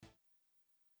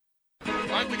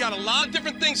right? We got a lot of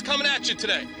different things coming at you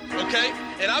today, okay?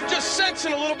 And I'm just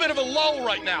sensing a little bit of a lull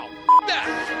right now.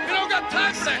 That. We don't got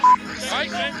time for that. All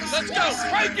right? Let's go.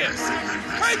 Crank it.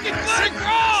 Crank it, Glenn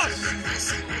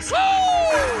Cross.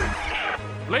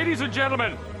 Woo! Ladies and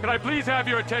gentlemen, can I please have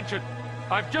your attention?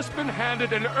 I've just been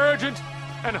handed an urgent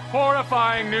and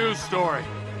horrifying news story.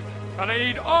 And I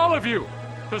need all of you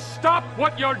to stop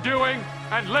what you're doing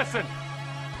and listen.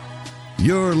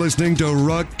 You're listening to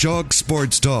Rock Chalk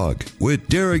Sports Talk with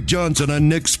Derek Johnson and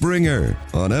Nick Springer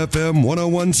on FM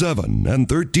 1017 and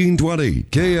 1320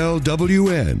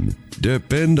 KLWN.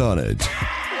 Depend on it.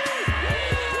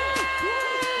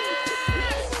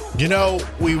 You know,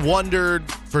 we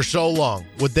wondered for so long,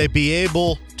 would they be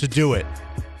able to do it?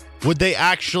 Would they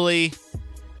actually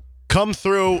come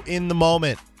through in the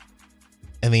moment?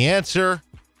 And the answer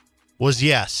was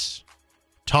yes.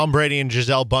 Tom Brady and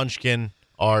Gisele Bündchen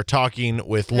are talking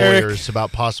with lawyers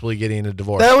about possibly getting a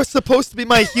divorce. That was supposed to be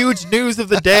my huge news of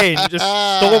the day, and you just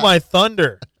stole my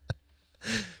thunder.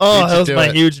 Oh, that was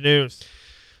my huge news.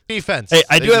 Defense. Hey,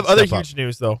 I do have other huge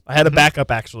news, though. I had a backup,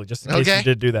 actually, just in case you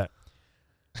did do that.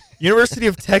 University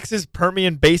of Texas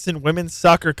Permian Basin women's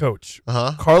soccer coach,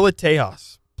 Carla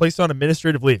Tejas, placed on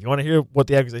administrative leave. You want to hear what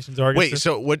the accusations are against her?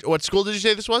 So what school did you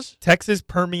say this was? Texas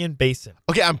Permian Basin.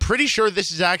 Okay, I'm pretty sure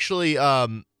this is actually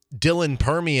Dylan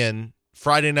Permian,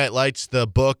 Friday Night Lights, the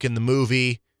book and the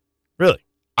movie. Really?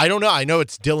 I don't know. I know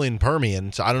it's Dylan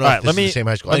Permian, so I don't know if this is the same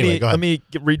high school. Anyway, go ahead. Let me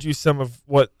read you some of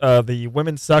what the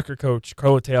women's soccer coach,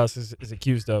 Carla Tejas, is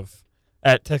accused of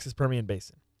at Texas Permian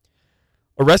Basin.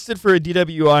 Arrested for a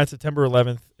DWI on September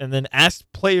 11th and then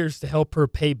asked players to help her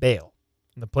pay bail.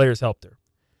 And the players helped her.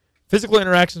 Physical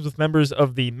interactions with members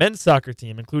of the men's soccer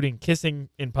team, including kissing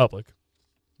in public.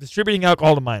 Distributing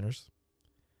alcohol to minors.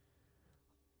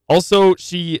 Also,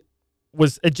 she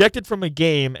was ejected from a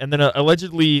game and then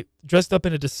allegedly dressed up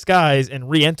in a disguise and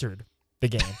re-entered the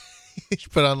game. She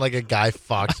put on like a Guy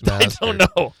Fawkes mask. I don't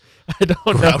know.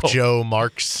 Groucho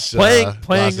Marx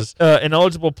playing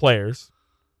ineligible players.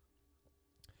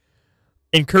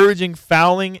 Encouraging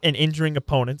fouling and injuring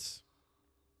opponents.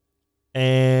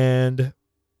 And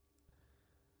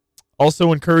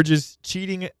also encourages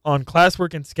cheating on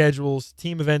classwork and schedules,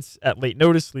 team events at late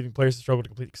notice, leaving players to struggle to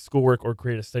complete schoolwork or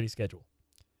create a study schedule.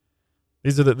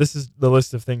 This is the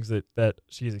list of things that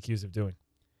she is accused of doing.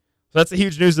 So that's the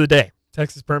huge news of the day.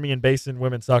 Texas Permian Basin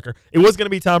women's soccer. It was going to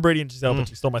be Tom Brady and Gisele, but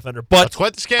you stole my thunder. But that's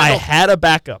quite the scandal. I had a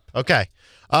backup. Okay.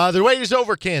 The wait is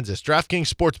over, Kansas.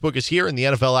 DraftKings Sportsbook is here, and the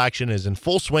NFL action is in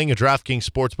full swing at DraftKings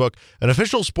Sportsbook, an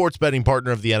official sports betting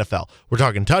partner of the NFL. We're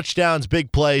talking touchdowns,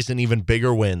 big plays, and even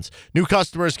bigger wins. New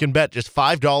customers can bet just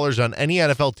 $5 on any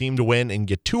NFL team to win and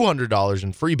get $200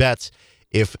 in free bets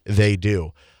if they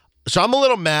do. So I'm a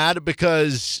little mad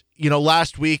because,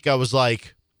 last week I was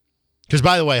like, because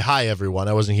by the way, hi everyone.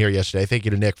 I wasn't here yesterday. Thank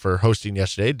you to Nick for hosting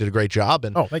yesterday. Did a great job.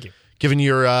 And thank you. Giving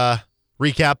your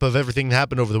recap of everything that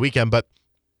happened over the weekend. But,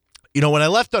 when I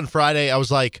left on Friday, I was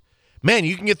like, man,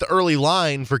 you can get the early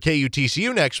line for KU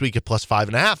TCU next week at plus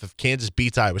 5.5. If Kansas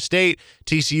beats Iowa State,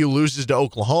 TCU loses to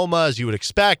Oklahoma, as you would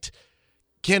expect,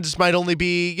 Kansas might only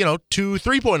be, 2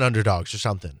 3-point underdogs or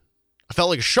something. I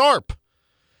felt like a sharp.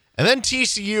 And then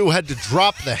TCU had to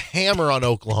drop the hammer on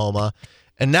Oklahoma,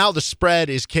 and now the spread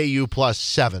is KU plus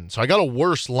 7. So I got a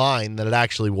worse line than it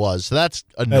actually was. So that's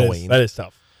annoying. That is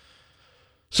tough.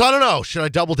 So I don't know. Should I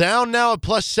double down now at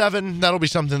plus 7? That'll be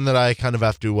something that I kind of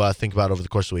have to think about over the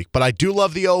course of the week. But I do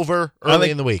love the over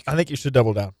early in the week. I think you should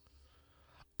double down.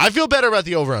 I feel better about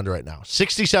the over-under right now.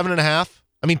 67.5.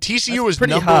 I mean, TCU is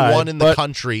number high, 1 in the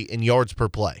country in yards per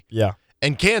play. Yeah.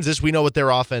 And Kansas, we know what their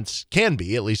offense can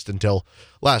be, at least until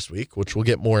last week, which we'll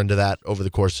get more into that over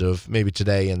the course of maybe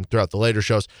today and throughout the later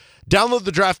shows. Download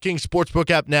the DraftKings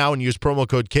Sportsbook app now and use promo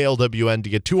code KLWN to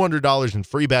get $200 in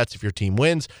free bets if your team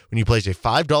wins when you place a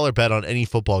 $5 bet on any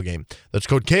football game. That's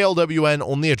code KLWN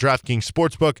only at DraftKings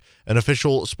Sportsbook, an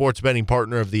official sports betting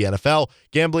partner of the NFL.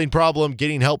 Gambling problem?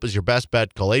 Getting help is your best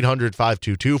bet. Call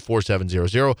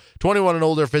 800-522-4700. 21 and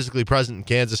older, physically present in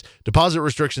Kansas. Deposit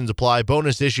restrictions apply.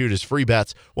 Bonus issued is free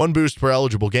bets. 1 boost per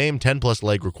eligible game. 10+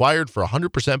 leg required for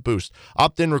 100% boost.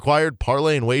 Opt-in required.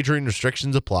 Parlay and wagering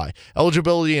restrictions apply.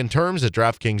 Eligibility and terms at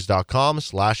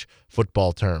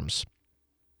DraftKings.com/football terms.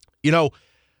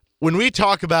 When we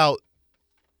talk about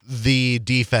the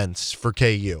defense for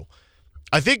KU,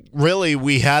 I think really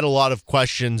we had a lot of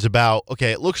questions about,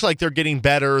 okay, it looks like they're getting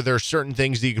better. There are certain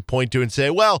things that you could point to and say,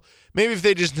 well, maybe if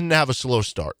they just didn't have a slow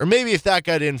start, or maybe if that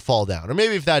guy didn't fall down, or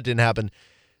maybe if that didn't happen,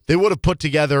 they would have put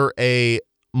together a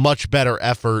much better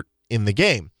effort in the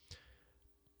game.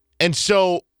 And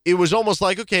so it was almost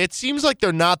like, okay, it seems like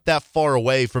they're not that far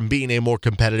away from being a more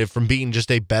competitive, from being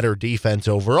just a better defense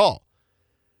overall.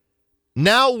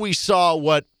 Now we saw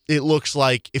what it looks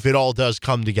like if it all does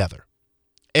come together.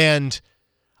 And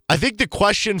I think the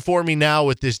question for me now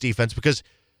with this defense, because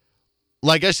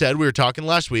like I said, we were talking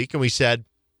last week and we said,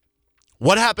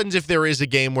 what happens if there is a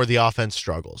game where the offense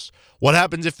struggles? What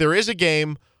happens if there is a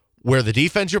game where the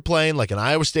defense you're playing, like an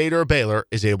Iowa State or a Baylor,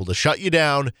 is able to shut you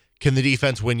down? Can the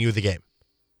defense win you the game?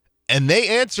 And they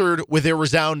answered with a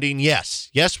resounding yes.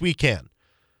 Yes, we can.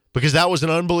 Because that was an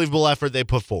unbelievable effort they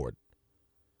put forward.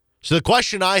 So the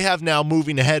question I have now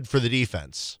moving ahead for the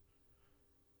defense,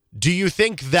 do you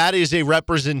think that is a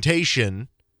representation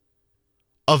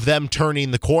of them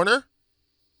turning the corner?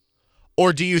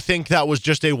 Or do you think that was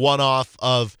just a one-off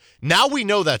of, now we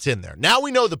know that's in there. Now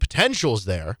we know the potential's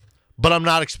there, but I'm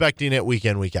not expecting it week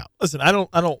in, week out. Listen, I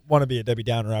don't want to be a Debbie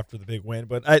Downer after the big win,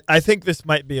 but I think this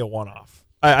might be a one-off.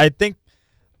 I think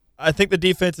the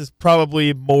defense is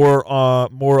probably more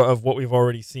of what we've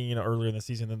already seen earlier in the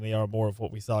season than they are more of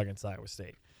what we saw against Iowa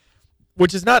State.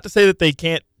 Which is not to say that they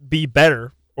can't be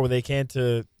better or they can't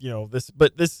but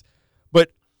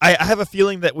I have a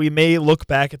feeling that we may look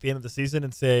back at the end of the season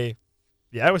and say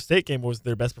the Iowa State game was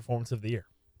their best performance of the year.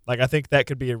 Like, I think that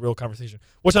could be a real conversation.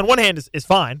 Which on one hand is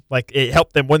fine. Like, it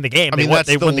helped them win the game. I mean, that's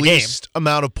the least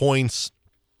amount of points.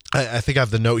 I think I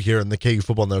have the note here in the KU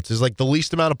football notes. Is like the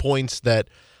least amount of points that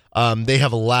they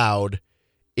have allowed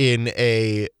in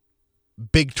a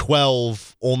Big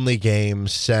 12 only game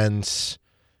since,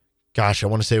 gosh, I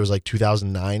want to say it was like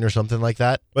 2009 or something like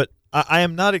that. But I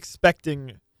am not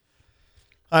expecting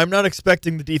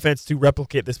the defense to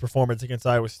replicate this performance against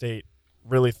Iowa State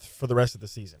really for the rest of the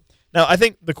season. Now, I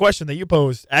think the question that you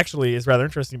posed actually is rather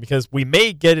interesting because we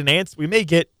may get an answer. We may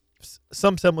get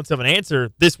some semblance of an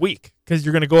answer this week because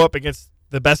you're going to go up against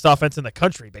the best offense in the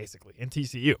country, basically, in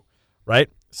TCU, right?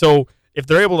 So if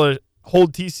they're able to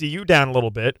hold TCU down a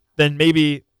little bit, then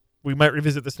maybe we might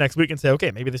revisit this next week and say,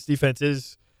 okay, maybe this defense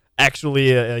is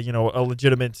actually a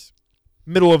legitimate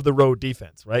middle of the road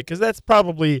defense, right? Because that's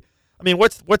probably, I mean,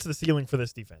 what's the ceiling for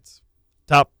this defense?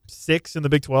 Top 6 in the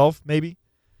Big 12, maybe?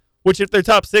 Which if they're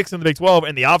top 6 in the Big 12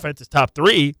 and the offense is top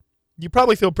 3, you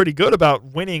probably feel pretty good about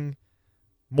winning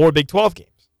more Big 12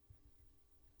 games.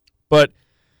 But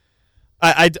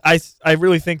I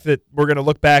really think that we're going to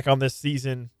look back on this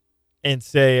season and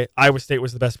say Iowa State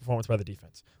was the best performance by the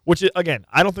defense. Which, again,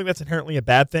 I don't think that's inherently a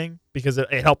bad thing because it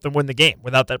helped them win the game.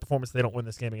 Without that performance, they don't win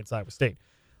this game against Iowa State.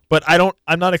 But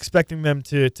I'm not expecting them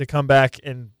to come back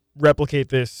and replicate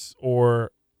this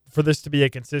or for this to be a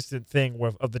consistent thing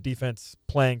of the defense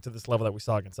playing to this level that we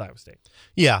saw against Iowa State.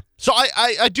 Yeah. So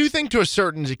I do think to a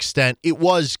certain extent it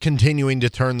was continuing to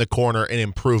turn the corner and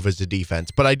improve as a defense.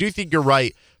 But I do think you're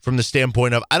right from the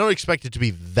standpoint of I don't expect it to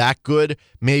be that good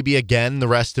maybe again the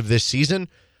rest of this season.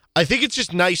 I think it's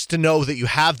just nice to know that you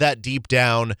have that deep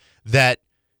down that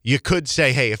you could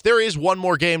say, hey, if there is one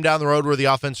more game down the road where the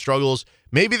offense struggles,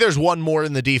 maybe there's one more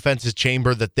in the defense's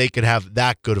chamber that they could have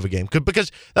that good of a game.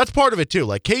 Because that's part of it, too.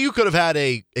 Like, KU could have had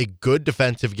a good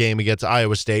defensive game against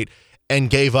Iowa State and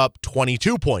gave up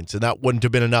 22 points, and that wouldn't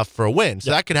have been enough for a win. So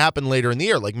that could happen later in the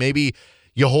year. Like, maybe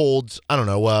you hold, I don't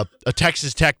know, a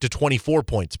Texas Tech to 24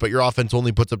 points, but your offense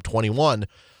only puts up 21.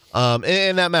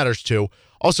 And that matters, too.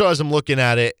 Also, as I'm looking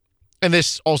at it, and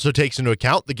this also takes into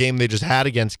account the game they just had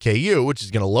against KU, which is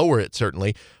going to lower it,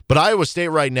 certainly. But Iowa State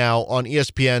right now on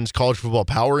ESPN's College Football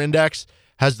Power Index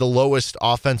has the lowest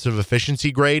offensive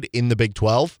efficiency grade in the Big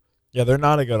 12. Yeah, they're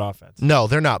not a good offense. No,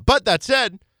 they're not. But that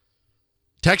said,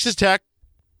 Texas Tech,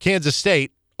 Kansas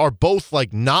State are both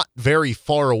like not very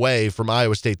far away from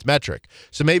Iowa State's metric.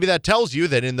 So maybe that tells you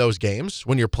that in those games,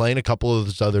 when you're playing a couple of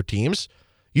those other teams,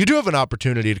 you do have an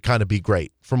opportunity to kind of be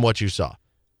great from what you saw.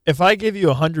 If I give you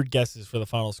 100 guesses for the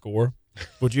final score,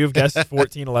 would you have guessed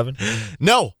 14-11?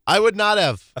 No, I would not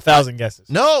have. 1,000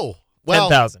 guesses. No. Well,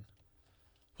 10,000.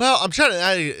 Well, I'm trying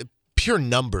to pure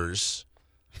numbers.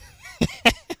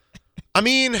 I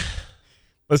mean,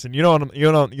 listen, you know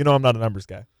I'm not a numbers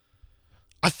guy.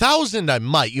 1,000 I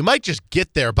might. You might just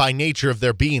get there by nature of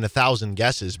there being 1,000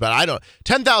 guesses, but I don't.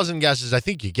 10,000 guesses, I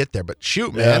think you get there. But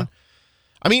shoot, man. Yeah.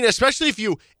 I mean, especially if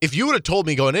you would have told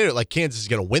me going into it like Kansas is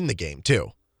going to win the game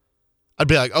too. I'd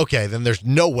be like, okay, then there's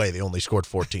no way they only scored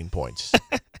 14 points.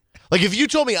 Like, if you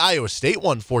told me Iowa State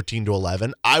won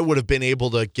 14-11, I would have been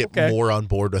able to get more on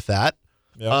board with that.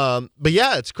 Yeah. But,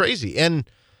 yeah, it's crazy. And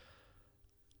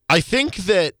I think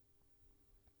that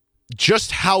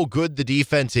just how good the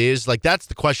defense is, like, that's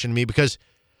the question to me because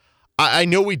I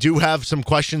know we do have some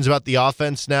questions about the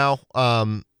offense now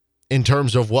in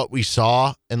terms of what we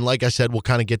saw. And like I said, we'll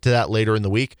kind of get to that later in the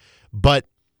week. But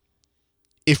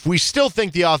if we still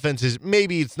think the offense is,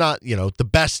 maybe it's not, the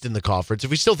best in the conference,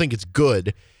 if we still think it's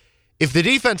good, if the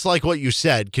defense, like what you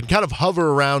said, can kind of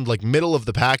hover around like middle of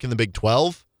the pack in the Big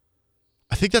 12,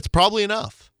 I think that's probably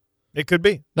enough. It could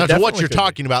be. Now, to what you're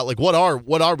talking about, like what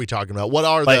are we talking about? What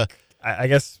are I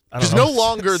guess, I don't because know. no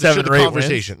longer should the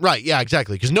conversation, right? Yeah,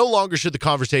 exactly. Because no longer should the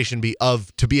conversation be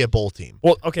to be a bowl team.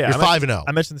 Well, okay, you're 5-0.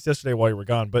 I mentioned this yesterday while you were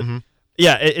gone, but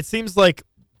yeah, it seems like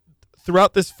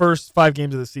throughout this first 5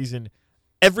 games of the season,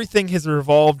 everything has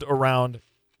revolved around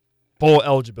bowl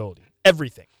eligibility.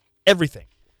 Everything.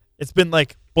 It's been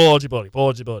like bowl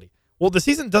eligibility. Well, the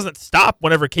season doesn't stop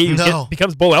whenever KU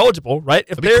becomes bowl eligible, right?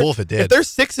 That'd be cool if it did. If they're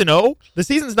 6-0, the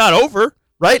season's not over,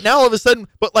 right? Now all of a sudden,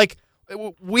 but like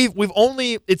we've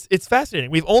only it's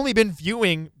fascinating. We've only been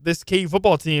viewing this KU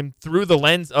football team through the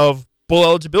lens of bowl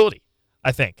eligibility,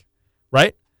 I think,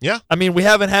 right? Yeah. I mean, we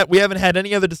haven't had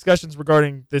any other discussions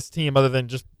regarding this team other than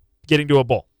just getting to a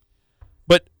bowl.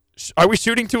 But are we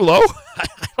shooting too low? I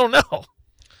don't know.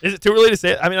 Is it too early to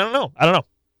say it? I mean, I don't know.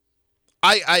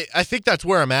 I think that's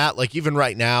where I'm at. Like even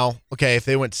right now, okay, if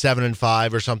they went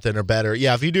 7-5 or something or better,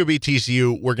 yeah. If you do beat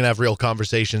TCU, we're gonna have real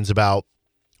conversations about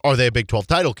are they a Big 12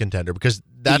 title contender? Because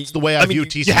that's the way I view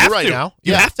TCU right now.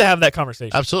 You have to have that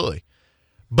conversation. Absolutely.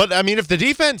 But I mean, if the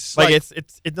defense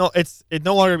it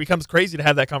no longer becomes crazy to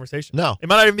have that conversation. No, it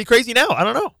might not even be crazy now. I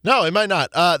don't know. No, it might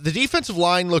not. The defensive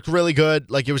line looked really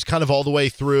good. Like it was kind of all the way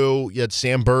through. You had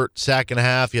Sam Burt sack and a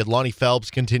half. You had Lonnie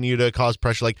Phelps continue to cause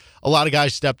pressure. Like a lot of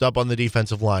guys stepped up on the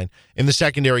defensive line. In the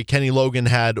secondary, Kenny Logan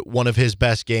had one of his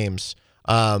best games.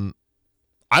 I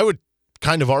would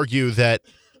kind of argue that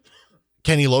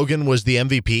Kenny Logan was the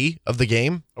MVP of the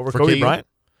game over Kobe Bryant.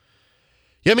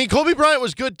 Yeah, I mean Kobe Bryant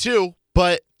was good too.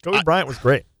 But Kobe Bryant was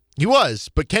great. He was.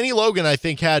 But Kenny Logan, I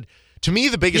think, had, to me,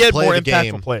 the biggest play of the game. He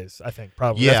had more impactful plays, I think.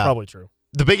 Probably. Yeah. That's probably true.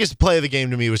 The biggest play of the game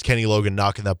to me was Kenny Logan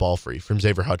knocking that ball free from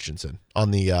Xavier Hutchinson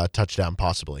on the touchdown,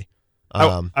 possibly.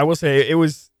 I will say it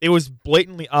was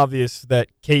blatantly obvious that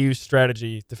KU's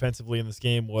strategy defensively in this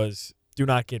game was do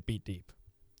not get beat deep.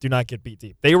 Do not get beat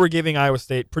deep. They were giving Iowa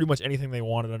State pretty much anything they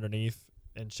wanted underneath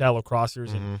and shallow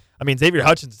crossers. And I mean, Xavier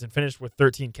Hutchinson finished with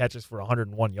 13 catches for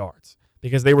 101 yards.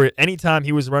 Because anytime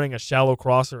he was running a shallow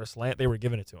cross or a slant, they were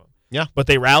giving it to him. Yeah. But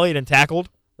they rallied and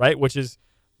tackled, right? Which is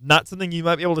not something you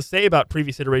might be able to say about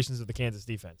previous iterations of the Kansas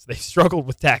defense. They struggled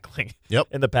with tackling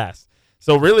in the past.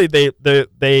 So really, their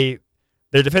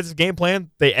defensive game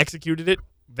plan, they executed it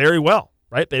very well,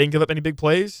 right? They didn't give up any big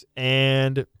plays,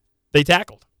 and they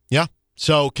tackled. Yeah.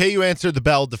 So KU answered the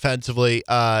bell defensively.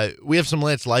 We have some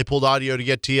Lance Leipold audio to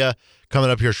get to you coming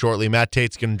up here shortly. Matt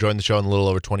Tate's going to join the show in a little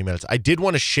over 20 minutes. I did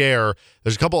want to share,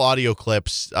 there's a couple audio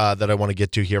clips that I want to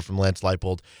get to here from Lance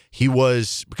Leipold.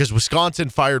 Because Wisconsin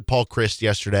fired Paul Chryst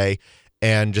yesterday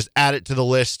and just added to the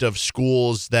list of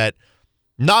schools that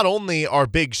not only are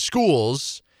big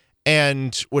schools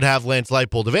and would have Lance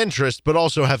Leipold of interest, but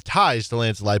also have ties to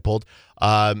Lance Leipold.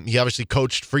 He obviously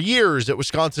coached for years at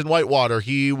Wisconsin Whitewater.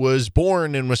 He was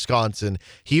born in Wisconsin.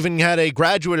 He even had a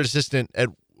graduate assistant at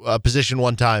position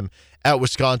one time at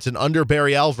Wisconsin under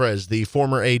Barry Alvarez, the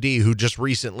former AD who just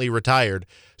recently retired.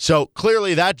 So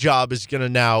clearly that job is going to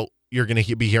now, you're going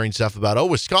to be hearing stuff about,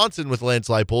 Wisconsin with Lance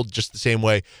Leipold, just the same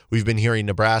way we've been hearing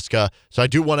Nebraska. So I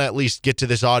do want to at least get to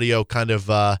this audio kind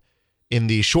of in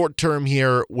the short term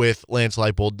here with Lance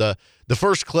Leipold. The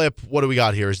first clip, what do we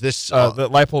got here? Is this the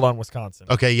Leipold on Wisconsin?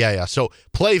 Okay, yeah. So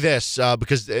play this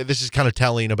because this is kind of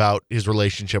telling about his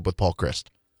relationship with Paul Chryst.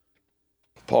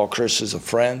 Paul Chryst is a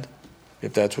friend,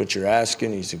 if that's what you're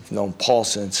asking. He's known Paul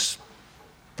since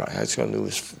probably high school. Knew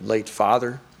his late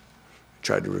father.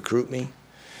 Tried to recruit me.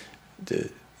 The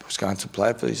Wisconsin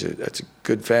platform. That's a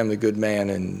good family, good man,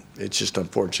 and it's just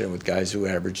unfortunate with guys who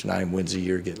average 9 wins a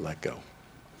year get let go.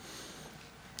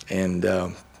 And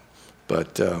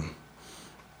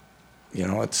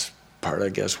it's part of, I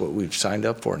guess, what we've signed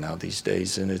up for now these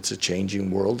days, and it's a changing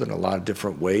world in a lot of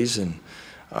different ways, and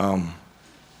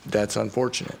that's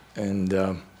unfortunate. And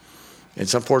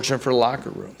it's unfortunate for locker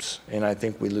rooms, and I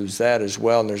think we lose that as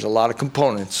well. And there's a lot of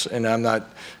components, and I'm not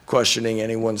questioning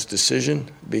anyone's decision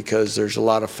because there's a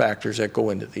lot of factors that go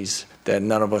into these that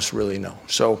none of us really know.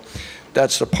 So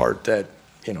that's the part that,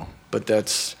 but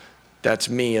that's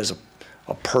me as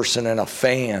a person and a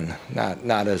fan,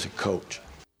 not as a coach.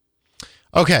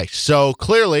 Okay, so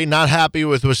clearly not happy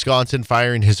with Wisconsin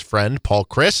firing his friend Paul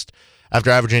Chryst after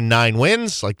averaging 9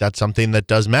 wins. Like, that's something that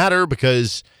does matter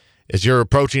because as you're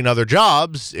approaching other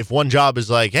jobs, if one job is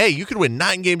like, hey, you could win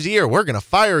 9 games a year, we're going to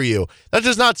fire you, that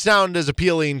does not sound as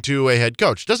appealing to a head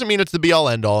coach. Doesn't mean it's the be-all,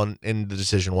 end-all in the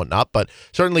decision and whatnot, but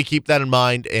certainly keep that in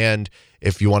mind. And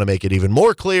if you want to make it even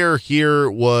more clear, here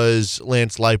was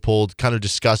Lance Leipold kind of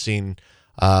discussing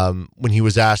when he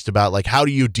was asked about, like, how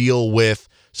do you deal with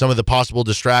some of the possible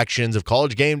distractions of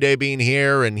College Game Day being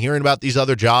here and hearing about these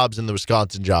other jobs and the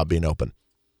Wisconsin job being open?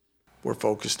 We're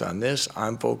focused on this.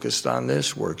 I'm focused on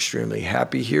this. We're extremely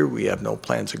happy here. We have no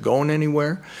plans of going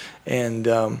anywhere. And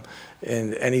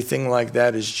anything like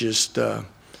that is just,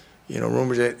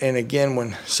 rumors. And again,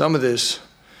 when some of this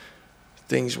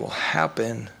things will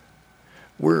happen,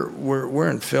 we're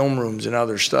in film rooms and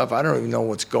other stuff. I don't even know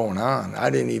what's going on. I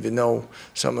didn't even know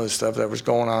some of the stuff that was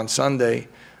going on Sunday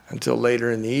until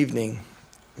later in the evening.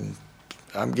 And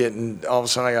I'm getting, all of a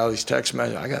sudden I got all these text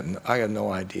messages. I got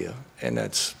no idea. And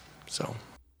that's so.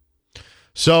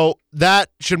 So that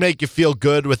should make you feel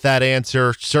good with that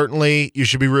answer. Certainly, you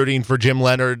should be rooting for Jim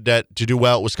Leonhard to do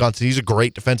well at Wisconsin. He's a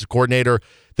great defensive coordinator.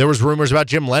 There was rumors about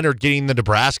Jim Leonhard getting the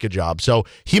Nebraska job, so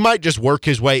he might just work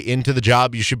his way into the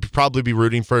job. You should probably be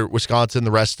rooting for Wisconsin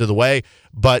the rest of the way,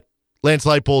 but Lance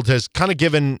Leipold has kind of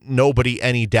given nobody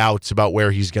any doubts about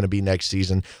where he's going to be next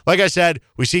season. Like I said,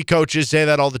 we see coaches say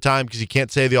that all the time because you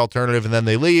can't say the alternative and then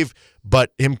they leave,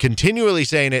 but him continually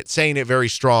saying it very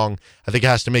strong, I think it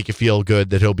has to make you feel good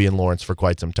that he'll be in Lawrence for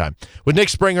quite some time. With Nick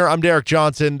Springer, I'm Derek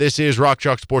Johnson. This is Rock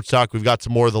Chalk Sports Talk. We've got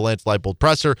some more of the Lance Leipold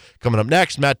presser coming up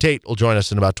next. Matt Tate will join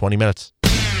us in about 20 minutes.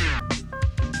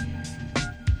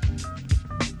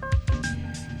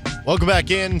 Welcome back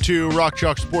into Rock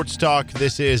Chalk Sports Talk.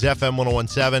 This is FM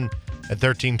 1017 at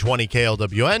 1320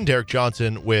 KLWN. Derek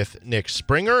Johnson with Nick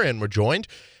Springer, and we're joined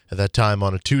at that time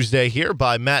on a Tuesday here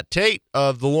by Matt Tate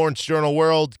of the Lawrence Journal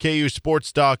World,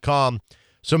 KUSports.com.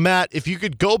 So, Matt, if you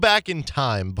could go back in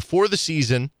time before the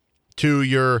season to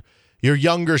your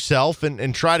younger self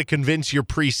and try to convince your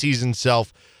preseason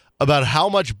self about how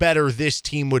much better this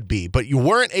team would be, but you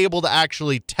weren't able to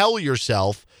actually tell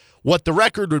yourself what the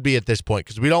record would be at this point,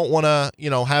 because we don't want to,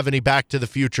 have any Back to the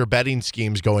Future betting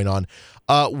schemes going on.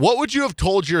 What would you have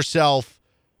told yourself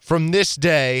from this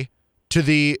day to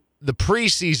the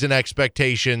preseason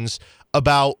expectations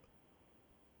about,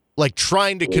 like,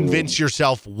 trying to convince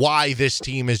yourself why this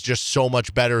team is just so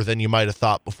much better than you might have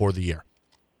thought before the year?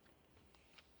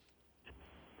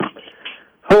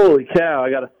 Holy cow,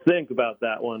 I got to think about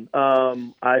that one.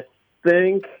 I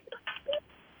think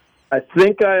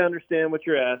I understand what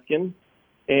you're asking,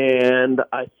 and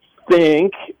I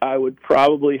think I would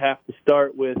probably have to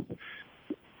start with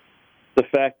the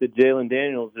fact that Jalen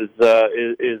Daniels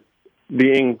is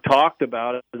being talked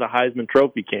about as a Heisman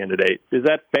Trophy candidate. Is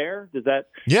that fair?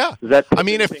 Yeah. Does that I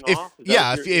mean,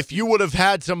 if you would have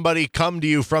had somebody come to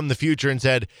you from the future and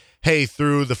said, hey,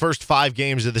 through the first 5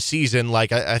 games of the season,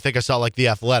 like I think I saw like The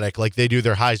Athletic, like they do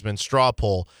their Heisman straw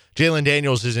poll, Jalen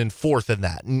Daniels is in 4th in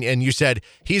that. And you said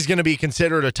he's going to be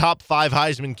considered a top 5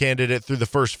 Heisman candidate through the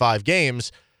first 5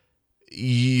 games.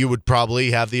 You would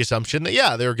probably have the assumption that,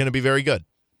 yeah, they're going to be very good.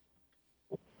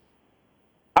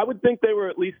 I would think they were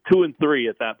at least 2 and 3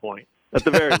 at that point, at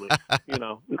the very least.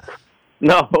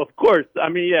 No, of course. I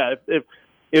mean, yeah,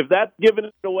 if that's giving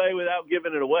it away without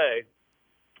giving it away,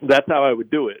 that's how I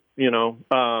would do it.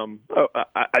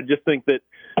 I just think that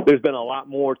there's been a lot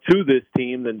more to this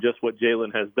team than just what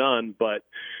Jalen has done, but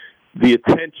the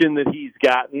attention that he's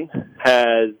gotten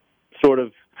has sort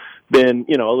of been,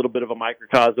 a little bit of a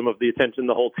microcosm of the attention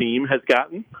the whole team has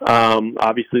gotten.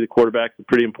 Obviously, the quarterback's a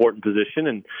pretty important position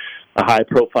and a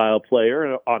high-profile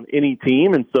player on any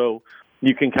team, and so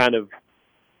you can kind of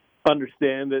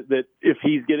understand that if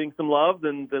he's getting some love,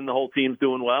 then the whole team's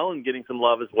doing well and getting some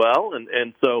love as well.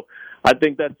 And so I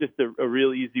think that's just a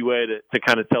real easy way to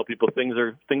kind of tell people things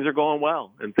are going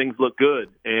well and things look good.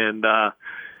 And I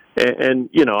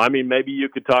mean, maybe you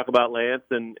could talk about Lance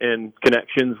and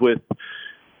connections with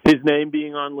his name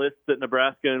being on lists at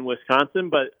Nebraska and Wisconsin,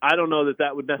 but I don't know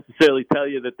that would necessarily tell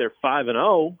you that they're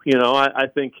 5-0. I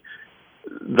think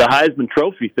the Heisman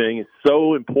Trophy thing is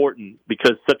so important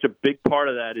because such a big part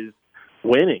of that is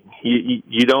winning.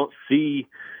 You don't see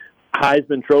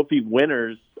Heisman Trophy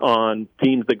winners on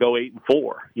teams that go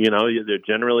 8-4. They're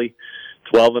generally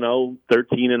 12-0,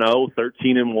 13-0,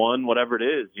 13-1, whatever it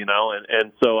is.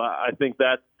 And so I think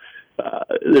that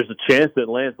there's a chance that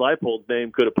Lance Leipold's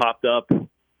name could have popped up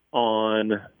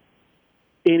on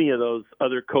any of those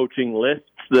other coaching lists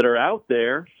that are out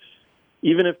there,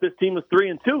 even if this team was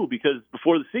 3-2, because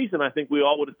before the season, I think we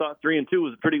all would have thought 3-2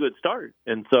 was a pretty good start.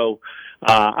 And so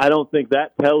I don't think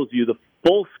that tells you the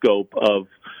full scope of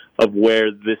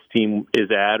where this team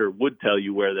is at, or would tell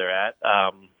you where they're at,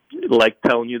 like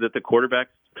telling you that the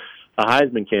quarterback's a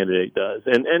Heisman candidate does.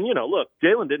 And look,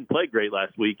 Jalen didn't play great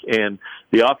last week, and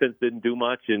the offense didn't do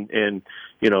much, and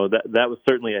that was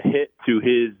certainly a hit to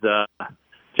his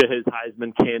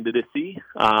Heisman candidacy.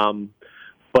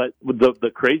 But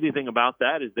the crazy thing about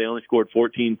that is they only scored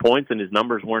 14 points, and his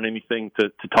numbers weren't anything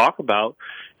to talk about,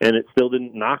 and it still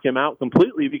didn't knock him out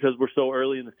completely because we're so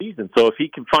early in the season. So if he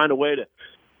can find a way to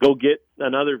go get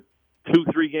another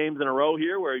 2-3 games in a row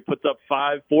here where he puts up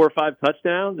 4 or 5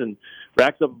 touchdowns and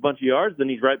racks up a bunch of yards, then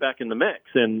he's right back in the mix.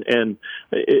 And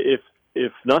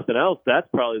if nothing else, that's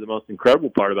probably the most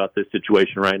incredible part about this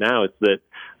situation right now. It's that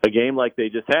a game like they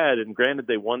just had, and granted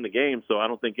they won the game, so I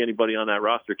don't think anybody on that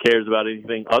roster cares about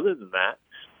anything other than that.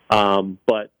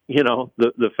 But,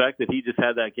 the fact that he just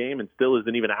had that game and still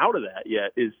isn't even out of that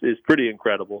yet is pretty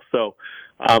incredible. So,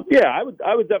 I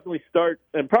would definitely start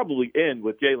and probably end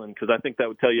with Jalen because I think that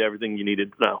would tell you everything you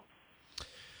needed to know.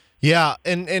 Yeah,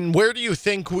 and where do you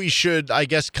think we should, I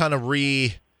guess, kind of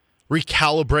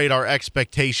recalibrate our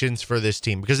expectations for this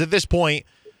team? Because at this point,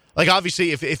 like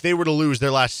obviously if they were to lose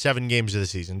their last 7 games of the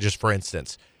season, just for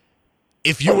instance,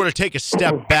 if you were to take a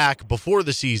step back before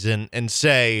the season and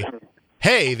say,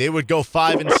 hey, they would go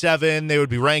 5-7, they would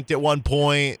be ranked at one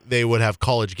point, they would have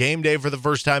College Game Day for the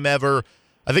first time ever.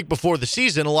 I think before the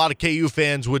season, a lot of KU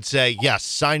fans would say, yes,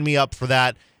 sign me up for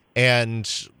that and,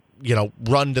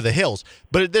 run to the hills.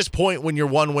 But at this point, when you're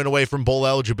 1 win away from bowl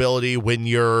eligibility, when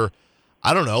you're,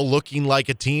 I don't know, looking like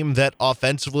a team that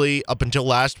offensively up until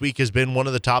last week has been one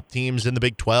of the top teams in the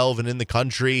Big 12 and in the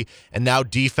country, and now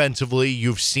defensively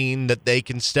you've seen that they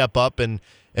can step up and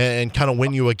kind of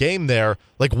win you a game there.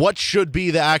 Like, what should be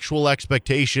the actual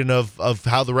expectation of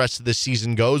how the rest of this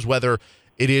season goes, whether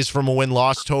it is from a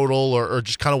win-loss total or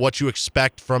just kind of what you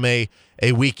expect from a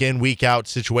week-in, week-out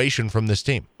situation from this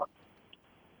team?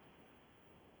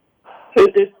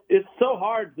 It's so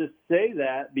hard to say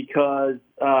that because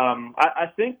I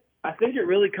think it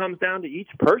really comes down to each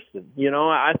person.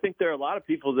 I think there are a lot of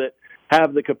people that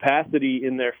have the capacity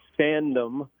in their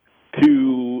fandom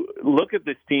to look at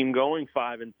this team going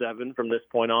 5-7 from this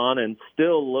point on and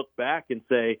still look back and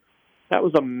say, that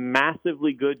was a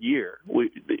massively good year.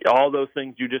 All those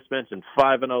things you just mentioned,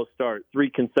 5-0 start, 3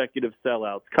 consecutive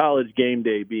sellouts, College Game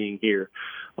Day being here,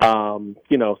 some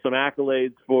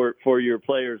accolades for your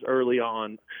players early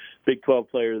on, Big 12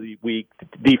 Player of the Week,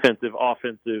 defensive,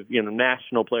 offensive,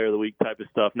 National Player of the Week type of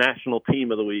stuff, National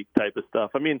Team of the Week type of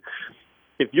stuff. I mean,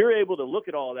 if you're able to look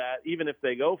at all that, even if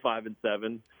they go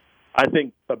 5-7, I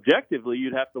think objectively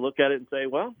you'd have to look at it and say,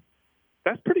 well,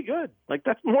 that's pretty good. Like,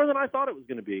 that's more than I thought it was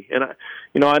going to be. And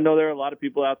I know there are a lot of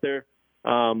people out there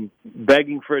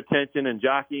begging for attention and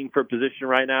jockeying for position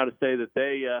right now to say that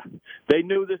they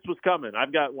knew this was coming.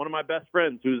 I've got one of my best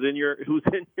friends who's in your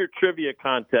trivia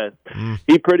contest.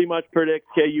 He pretty much predicts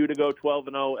KU to go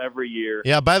 12-0 every year.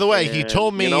 Yeah. By the way, he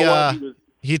told me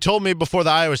he told me before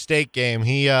the Iowa State game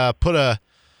he put a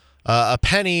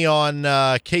penny on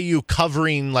KU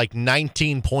covering like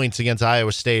 19 points against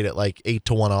Iowa State at like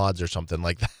 8-1 odds or something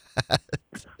like that.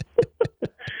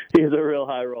 He's a real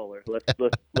high roller.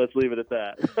 Let's leave it at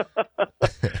that.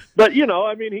 But he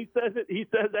says it. He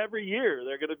says every year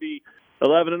they're going to be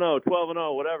 11-0,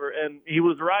 12-0, whatever. And he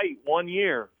was right one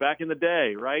year back in the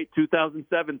day, right?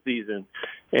 2007 season.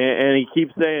 And he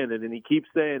keeps saying it, and he keeps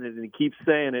saying it, and he keeps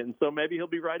saying it. And so maybe he'll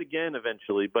be right again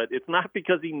eventually. But it's not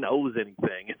because he knows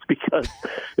anything. It's because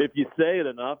if you say it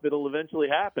enough, it'll eventually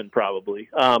happen, probably.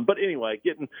 But anyway,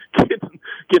 getting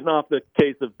off the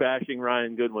case of bashing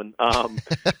Ryan Goodwin,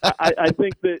 I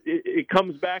think that it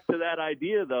comes back to that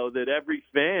idea, though, that every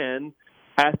fan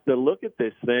has to look at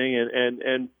this thing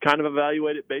and kind of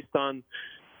evaluate it based on,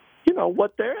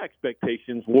 what their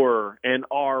expectations were and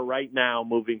are right now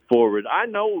moving forward. I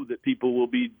know that people will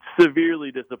be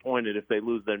severely disappointed if they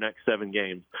lose their next 7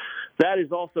 games. That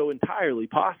is also entirely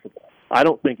possible. I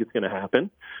don't think it's going to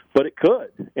happen, but it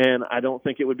could. And I don't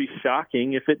think it would be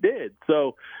shocking if it did.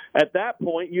 So at that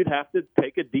point, you'd have to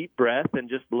take a deep breath and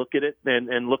just look at it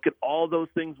and look at all those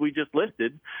things we just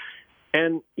listed.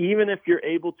 And even if you're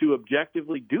able to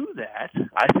objectively do that,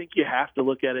 I think you have to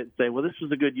look at it and say, well, this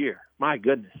was a good year. My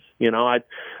goodness.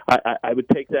 I would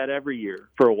take that every year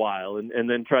for a while and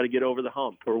then try to get over the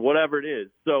hump or whatever it is.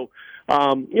 So,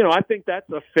 I think that's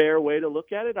a fair way to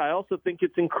look at it. I also think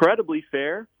it's incredibly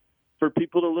fair for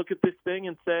people to look at this thing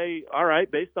and say, all right,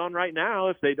 based on right now,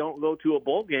 if they don't go to a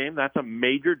bowl game, that's a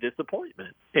major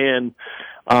disappointment. And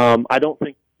I don't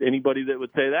think anybody that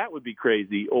would say that would be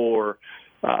crazy or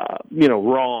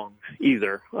wrong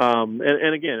either.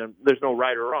 And again, there's no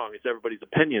right or wrong. It's everybody's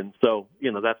opinion. So,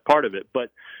 that's part of it.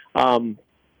 But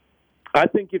I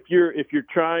think if you're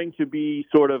trying to be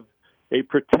sort of a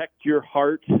protect your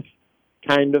heart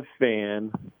kind of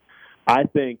fan, I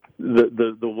think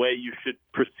the way you should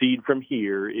proceed from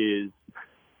here is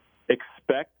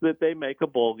expect that they make a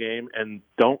bowl game and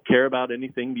don't care about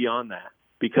anything beyond that.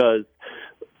 Because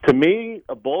To me,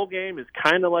 a bowl game is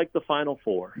kind of like the Final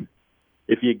Four.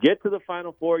 If you get to the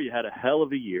Final Four, you had a hell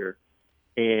of a year.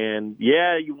 And,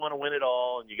 yeah, you want to win it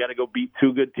all, and you got to go beat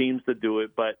two good teams to do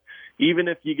it. But even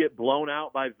if you get blown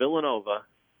out by Villanova,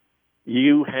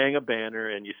 you hang a banner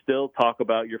and you still talk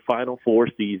about your Final Four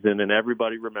season, and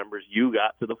everybody remembers you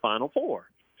got to the Final Four.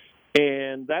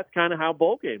 And that's kind of how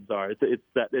bowl games are. It's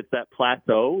that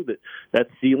plateau, that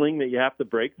ceiling that you have to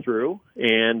break through.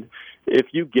 And if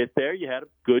you get there, you had a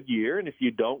good year. And if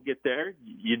you don't get there,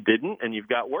 you didn't, and you've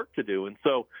got work to do. And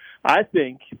so I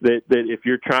think that if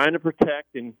you're trying to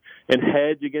protect and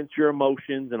hedge against your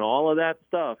emotions and all of that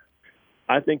stuff,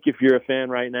 I think if you're a fan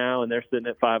right now and they're sitting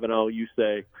at 5-0, you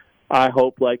say, I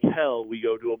hope like hell we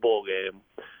go to a bowl game.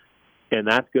 And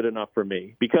that's good enough for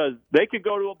me, because they could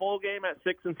go to a bowl game at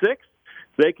 6-6.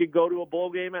 They could go to a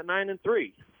bowl game at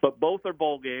 9-3. But both are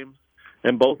bowl games,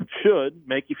 and both should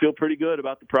make you feel pretty good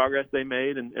about the progress they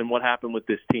made and what happened with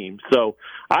this team. So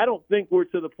I don't think we're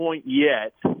to the point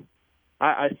yet.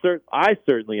 I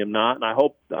certainly am not, and I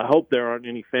hope there aren't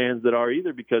any fans that are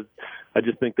either, because I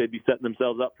just think they'd be setting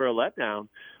themselves up for a letdown.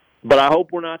 But I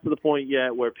hope we're not to the point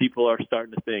yet where people are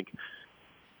starting to think,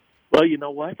 well, you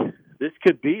know what? This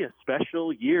could be a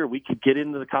special year. We could get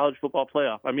into the college football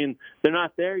playoff. I mean, they're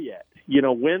not there yet.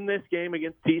 Win this game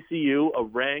against TCU, a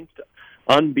ranked,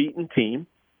 unbeaten team,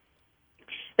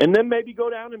 and then maybe go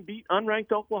down and beat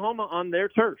unranked Oklahoma on their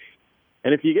turf.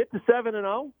 And if you get to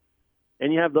 7-0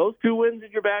 and you have those two wins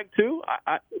in your bag too,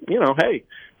 hey,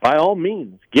 by all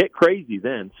means, get crazy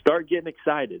then. Start getting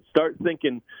excited. Start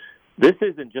thinking, this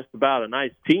isn't just about a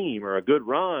nice team or a good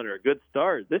run or a good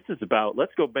start. This is about,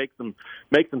 let's go make some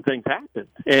things happen.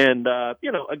 And,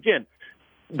 again,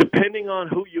 depending on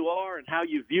who you are and how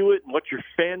you view it and what your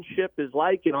fanship is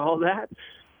like and all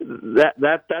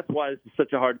that's why this is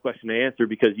such a hard question to answer,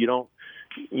 because you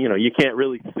can't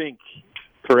really think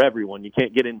for everyone. You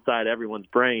can't get inside everyone's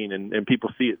brain, and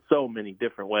people see it so many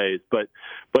different ways. But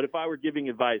if I were giving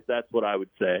advice, that's what I would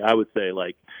say. I would say,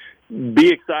 like, be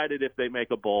excited if they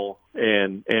make a bowl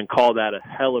and call that a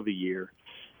hell of a year,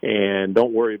 and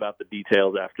don't worry about the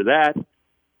details after that.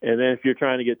 And then if you're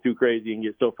trying to get too crazy and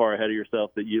get so far ahead of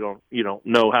yourself that you don't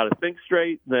know how to think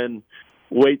straight, then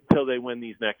wait till they win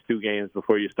these next two games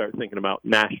before you start thinking about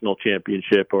national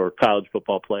championship or college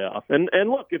football playoff. And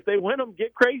look, if they win them,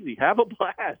 get crazy. Have a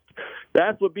blast.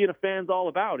 That's what being a fan's all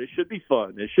about. It should be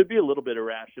fun. It should be a little bit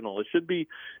irrational. It should be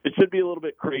a little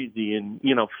bit crazy and,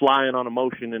 flying on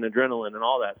emotion and adrenaline and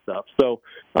all that stuff. So,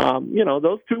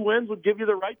 those two wins would give you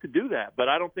the right to do that. But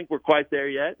I don't think we're quite there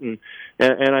yet. And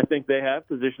I think they have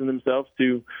positioned themselves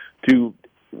to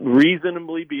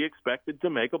reasonably be expected to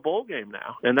make a bowl game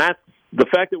now. And that's the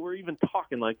fact that we're even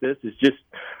talking like this is just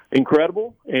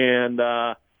incredible. And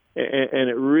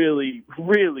it really,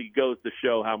 really goes to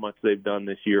show how much they've done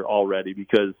this year already,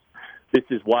 because this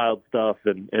is wild stuff,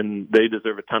 and they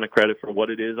deserve a ton of credit for what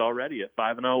it is already at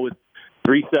 5-0 with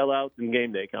 3 sellouts and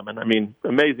game day coming. I mean,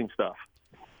 amazing stuff.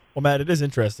 Well, Matt, it is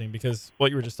interesting because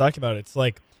what you were just talking about, it's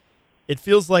like, it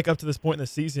feels like up to this point in the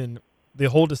season, the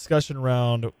whole discussion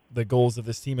around the goals of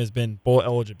this team has been bowl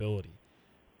eligibility.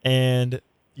 And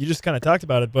you just kind of talked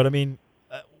about it, but I mean,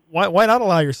 why not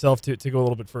allow yourself to go a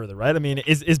little bit further, right? I mean,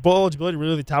 is bowl eligibility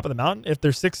really the top of the mountain? If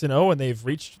they're 6-0 and they've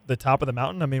reached the top of the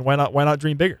mountain, I mean, why not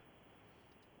dream bigger?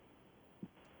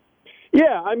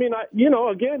 Yeah, I mean,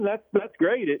 again, that's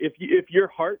great if your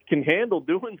heart can handle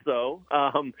doing so.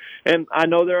 And I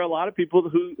know there are a lot of people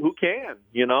who can.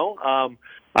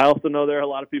 I also know there are a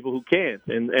lot of people who can't,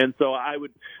 and so I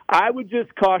would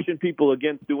just caution people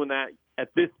against doing that at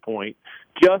this point,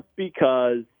 just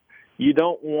because you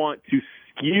don't want to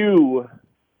skew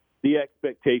the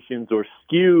expectations or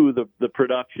skew the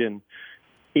production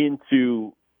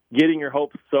into getting your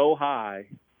hopes so high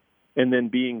and then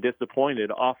being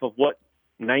disappointed off of what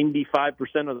 95%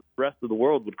 of the rest of the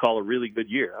world would call a really good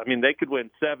year. I mean, they could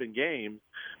win 7 games,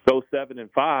 go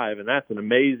 7-5, and that's an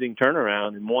amazing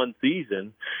turnaround in one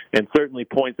season, and certainly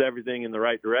points everything in the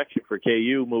right direction for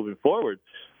KU moving forward.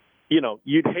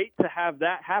 You'd hate to have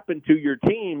that happen to your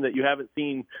team that you haven't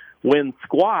seen win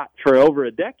squat for over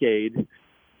a decade,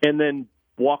 and then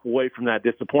walk away from that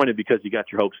disappointed because you got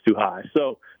your hopes too high.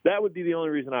 So that would be the only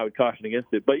reason I would caution against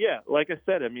it. But yeah, like I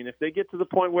said, I mean, if they get to the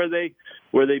point where they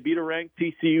beat a ranked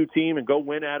TCU team and go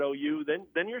win at OU,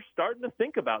 then you're starting to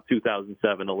think about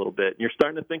 2007 a little bit. You're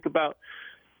starting to think about,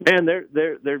 man,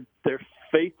 they're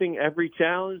facing every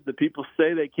challenge that people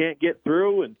say they can't get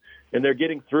through, and they're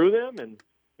getting through them,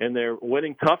 and they're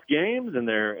winning tough games, and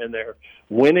they're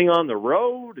winning on the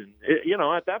road, and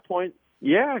at that point,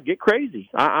 yeah, get crazy.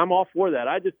 I'm all for that.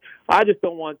 I just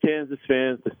don't want Kansas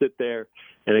fans to sit there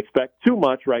and expect too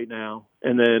much right now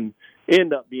and then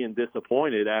end up being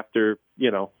disappointed after,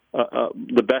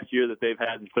 the best year that they've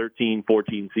had in 13,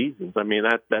 14 seasons. I mean,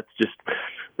 that's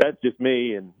just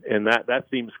me, and that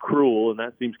seems cruel, and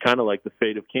that seems kind of like the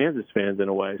fate of Kansas fans in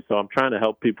a way. So I'm trying to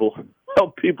help people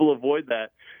avoid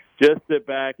that. Just sit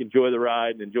back, enjoy the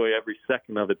ride, and enjoy every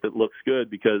second of it that looks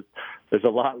good, because there's a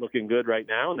lot looking good right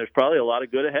now, and there's probably a lot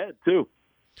of good ahead, too.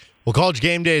 Well, College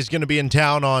Game Day is going to be in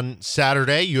town on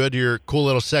Saturday. You had your cool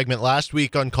little segment last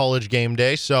week on College Game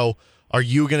Day, so are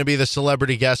you going to be the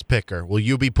celebrity guest picker? Will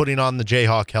you be putting on the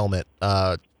Jayhawk helmet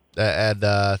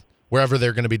at wherever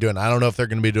they're going to be doing it? I don't know if they're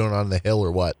going to be doing it on the Hill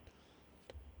or what.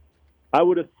 I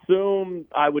would assume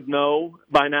I would know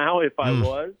by now if I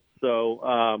was. So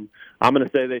I'm going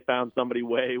to say they found somebody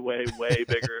way, way, way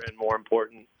bigger and more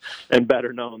important and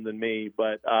better known than me.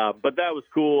 But that was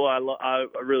cool. I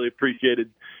really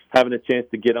appreciated having a chance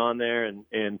to get on there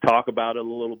and talk about it a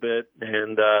little bit.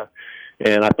 And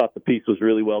I thought the piece was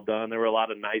really well done. There were a lot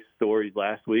of nice stories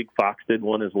last week. Fox did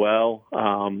one as well.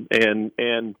 And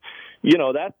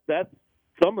that's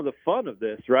some of the fun of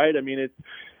this, right? I mean,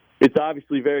 it's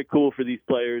obviously very cool for these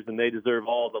players, and they deserve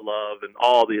all the love and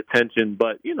all the attention.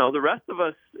 But, the rest of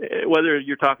us, whether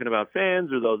you're talking about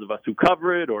fans or those of us who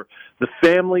cover it, or the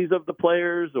families of the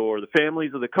players or the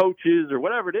families of the coaches or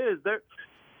whatever it is,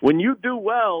 when you do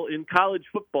well in college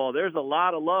football, there's a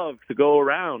lot of love to go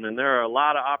around, and there are a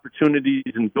lot of opportunities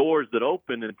and doors that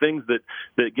open and things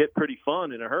that get pretty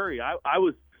fun in a hurry. I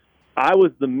was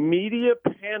the media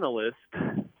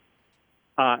panelist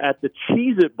at the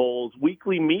Cheez-It Bowl's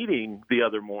weekly meeting the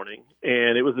other morning,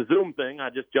 and it was a Zoom thing. I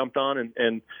just jumped on,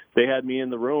 and they had me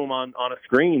in the room on a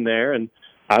screen there, and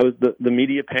I was the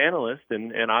media panelist,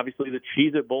 and obviously the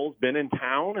Cheez-It Bowl's been in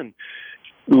town and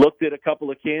looked at a couple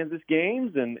of Kansas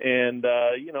games, and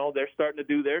they're starting to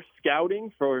do their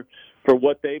scouting for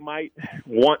what they might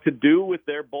want to do with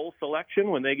their bowl selection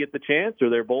when they get the chance,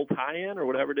 or their bowl tie-in or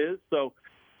whatever it is. So,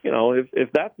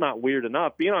 if that's not weird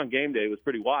enough, being on game day was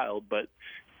pretty wild. But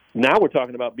now we're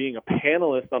talking about being a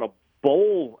panelist on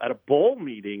at a bowl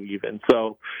meeting even.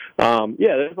 So,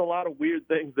 there's a lot of weird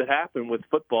things that happen with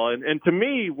football. And to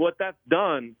me, what that's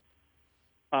done,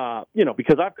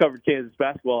 because I've covered Kansas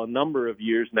basketball a number of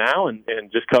years now, and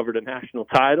just covered a national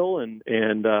title, and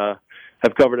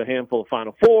have covered a handful of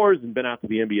Final Fours, and been out to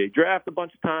the NBA draft a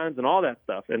bunch of times, and all that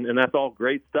stuff. And that's all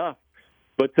great stuff.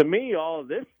 But to me, all of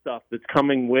this stuff that's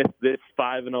coming with this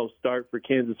 5-0 start for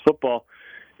Kansas football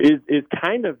is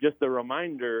kind of just a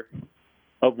reminder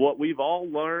of what we've all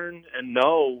learned and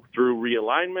know through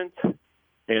realignment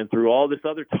and through all this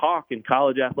other talk in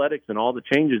college athletics and all the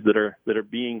changes that are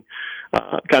being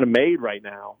kind of made right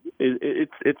now.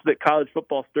 It's that college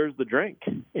football stirs the drink,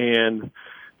 and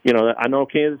I know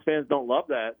Kansas fans don't love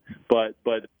that, but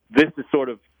this is sort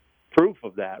of proof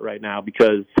of that right now,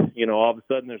 because all of a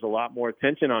sudden there's a lot more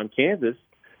attention on Kansas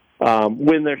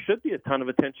when there should be a ton of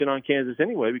attention on Kansas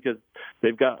anyway, because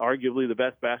they've got arguably the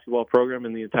best basketball program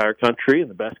in the entire country and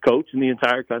the best coach in the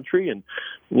entire country, and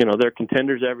they're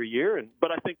contenders every year.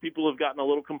 But I think people have gotten a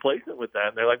little complacent with that,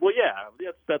 and they're like, well, yeah,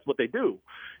 that's what they do,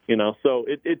 So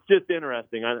it's just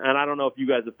interesting, and I don't know if you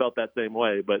guys have felt that same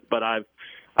way, but I've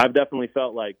definitely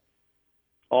felt like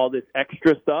all this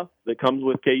extra stuff that comes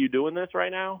with KU doing this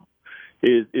right now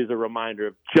is a reminder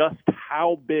of just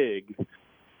how big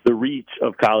the reach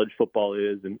of college football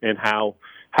is, and how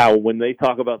when they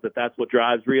talk about that's what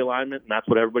drives realignment, and that's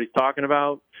what everybody's talking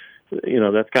about,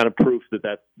 that's kind of proof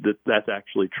that's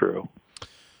actually true.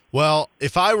 Well,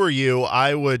 if I were you,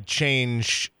 I would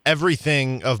change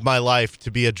everything of my life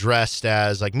to be addressed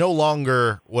as, like, no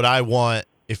longer would I want,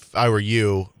 if I were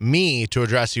you, me to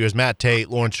address you as Matt Tate,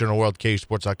 Lawrence Journal World,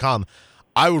 KUSports.com.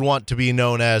 I would want to be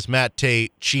known as Matt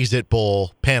Tate, Cheez-It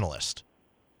Bowl panelist.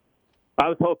 I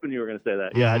was hoping you were going to say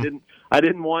that. Yeah, I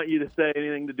didn't want you to say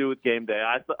anything to do with game day.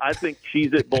 I think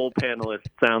Cheez-It Bowl panelist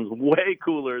sounds way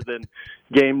cooler than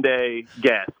game day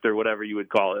guest or whatever you would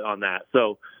call it on that.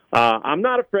 So I'm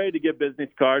not afraid to get business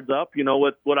cards up.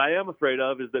 What I am afraid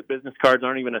of is that business cards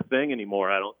aren't even a thing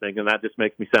anymore, I don't think, and that just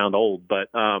makes me sound old. But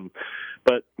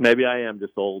maybe I am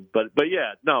just old. But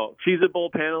yeah, no, Cheez-It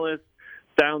Bowl panelist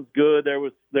sounds good. There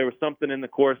was something in the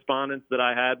correspondence that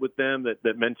I had with them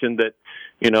that mentioned that,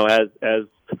 as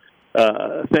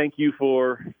thank you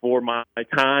for my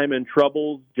time and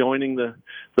troubles joining the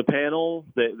panel,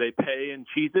 they pay in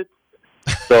Cheez-Its.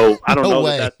 So I don't know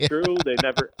that that's true. They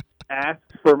never asked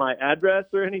for my address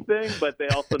or anything, but they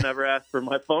also never asked for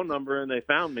my phone number, and they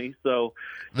found me. So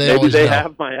maybe they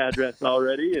have my address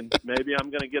already, and maybe I'm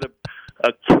going to get a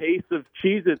case of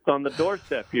Cheez-Its on the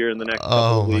doorstep here in the next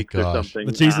couple of weeks or something.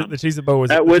 The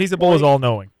Cheez-It Bowl is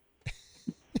all-knowing.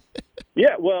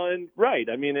 Yeah, well, and right.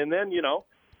 I mean, and then,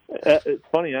 it's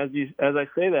funny, as I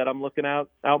say that, I'm looking out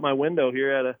my window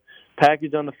here at a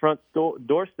package on the front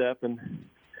doorstep, and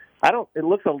it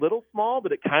looks a little small,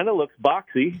 but it kind of looks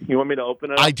boxy. You want me to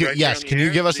open it up? I do, yes. Can you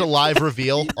give us a live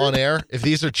reveal on air if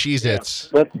these are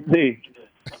Cheez-Its? Yeah. Let's see.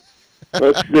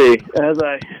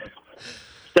 It's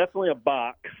definitely a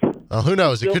box. Well, who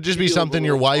knows? It could just be something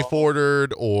your wife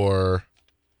ordered, or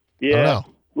I don't know.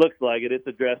 Looks like it. It's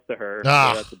addressed to her. So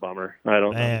that's a bummer. I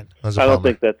don't think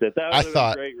that's it. That would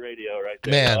have been great radio right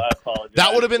there. Man, so I apologize.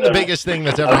 that would have been the biggest thing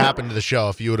that's ever happened to the show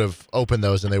if you would have opened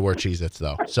those and they were Cheez-Its,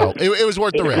 though. So it was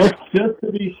worth the risk. Just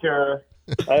to be sure,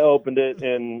 I opened it,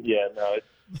 and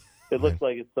it looks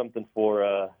like it's something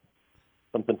for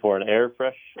an air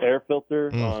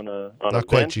filter on a Not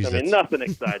quite bench. Cheez-Its. I mean, nothing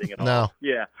exciting at all. No.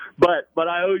 Yeah, but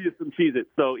I owe you some Cheez-Its.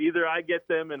 So either I get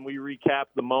them and we recap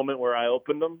the moment where I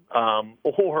opened them,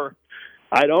 or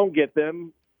I don't get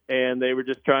them and they were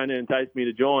just trying to entice me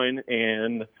to join,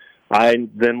 and I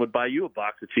then would buy you a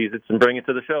box of Cheez-Its and bring it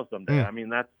to the show someday. I mean,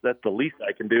 that's the least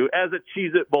I can do as a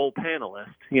Cheez-It Bowl panelist.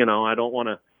 I don't want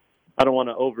to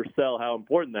oversell how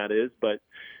important that is, but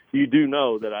you do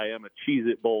know that I am a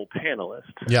Cheez-It Bowl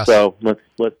panelist. Yes. So let's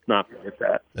not forget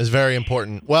that. It's very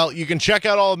important. Well, you can check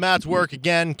out all of Matt's work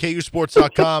again,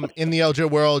 KUSports.com, in the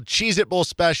LJ World. Cheez-It Bowl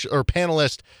special or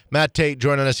panelist Matt Tate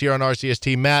joining us here on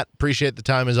RCST. Matt, appreciate the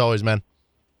time as always, man.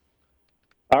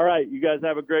 All right. You guys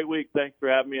have a great week. Thanks for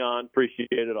having me on. Appreciate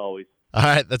it always. All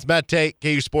right, that's Matt Tate,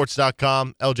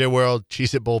 KUSports.com, LJ World,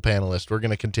 Cheez-It Bowl panelist. We're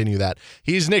going to continue that.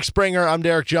 He's Nick Springer. I'm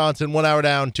Derek Johnson. 1 hour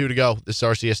down, 2 to go. This is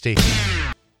RCST.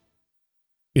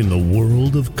 In the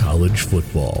world of college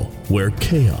football, where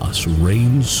chaos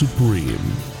reigns supreme,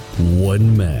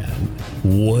 one man,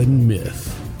 one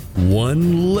myth,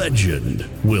 one legend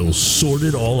will sort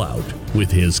it all out with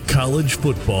his college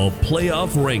football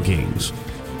playoff rankings.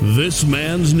 This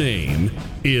man's name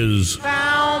is...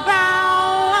 Bow,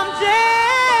 bow, I'm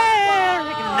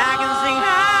Derek, and I can sing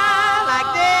high like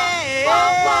this.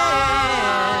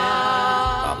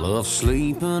 I love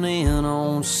sleeping in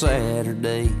on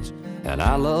Saturdays, and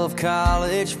I love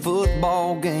college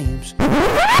football games.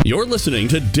 You're listening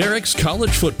to Derek's College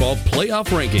Football Playoff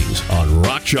Rankings on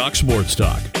Rock Chalk Sports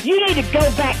Talk. You need to go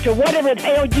back to whatever the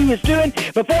hell you was doing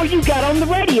before you got on the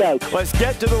radio. Let's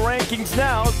get to the rankings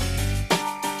now.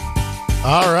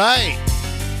 All right.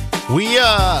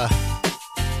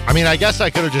 I guess I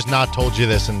could have just not told you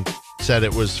this and said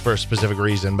it was for a specific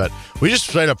reason, but we just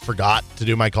straight up forgot to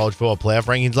do my college football playoff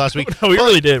rankings last week. No, we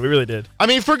really did. I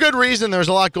mean, for good reason. There's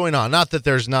a lot going on. Not that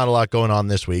there's not a lot going on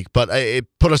this week, but it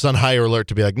put us on higher alert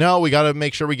to be like, no, we got to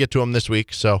make sure we get to them this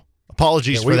week. So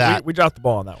apologies for that. We dropped the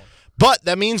ball on that one. But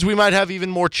that means we might have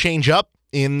even more change up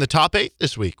in the top 8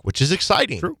 this week, which is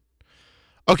exciting. True.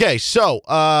 Okay, so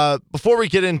before we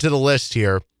get into the list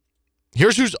here,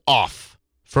 here's who's off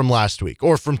from last week,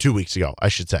 or from 2 weeks ago, I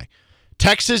should say.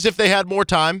 Texas, if they had more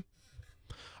time.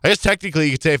 I guess technically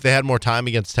you could say if they had more time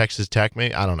against Texas Tech,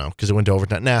 maybe. I don't know, because it went to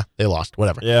overtime. Nah, they lost.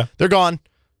 Whatever. Yeah. They're gone.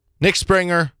 Nick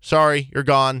Springer, sorry, you're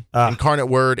gone. Incarnate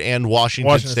Word and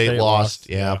Washington State lost.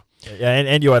 Yeah. Yeah,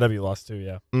 and UIW lost too,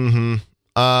 yeah.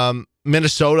 Mm-hmm.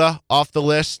 Minnesota off the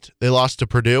list. They lost to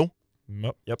Purdue.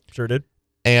 Yep, sure did.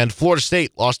 And Florida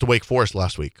State lost to Wake Forest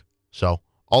last week. So,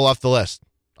 all off the list.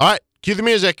 All right, cue the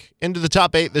music. Into the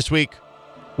top 8 this week.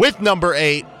 With number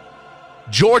 8,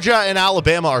 Georgia and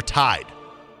Alabama are tied.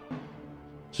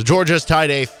 So, Georgia's tied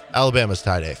 8th. Alabama's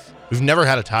tied 8th. We've never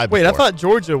had a tie before. Wait, I thought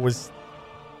Georgia was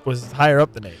higher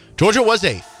up than 8th. Georgia was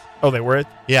 8th. Oh, they were 8th?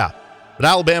 Yeah. But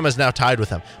Alabama's now tied with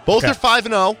them. Both are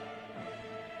 5-0.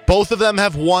 Both of them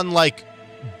have won,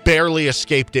 barely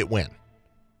escaped it win.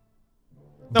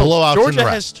 No, Blowouts in the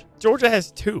rest. Georgia has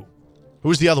 2.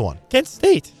 Who's the other one? Kent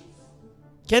State.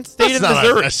 Kent State and That's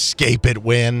Missouri. not an escape it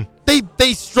win.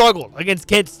 They struggled against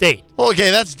Kent State. Well, okay,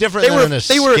 that's different than an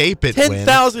escape it win. They were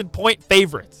 10,000 point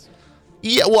favorites.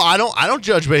 Yeah, well, I don't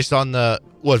judge based on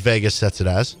what Vegas sets it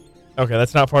as. Okay,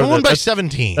 that's not part of the... won by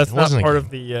 17. That's not part of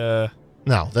the...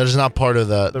 No, that is not part of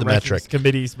the metric.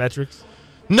 Committee's metrics?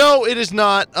 No, it is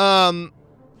not.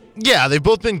 Yeah, they've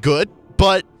both been good,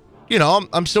 but,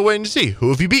 I'm still waiting to see. Who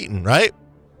have you beaten, right?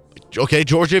 Okay,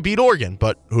 Georgia beat Oregon,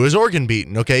 but who has Oregon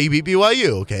beaten? Okay, you beat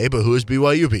BYU. Okay, but who has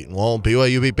BYU beaten? Well,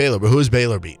 BYU beat Baylor, but who has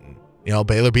Baylor beaten?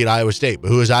 Baylor beat Iowa State, but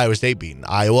who has Iowa State beaten?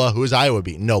 Iowa, who has Iowa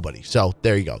beaten? Nobody. So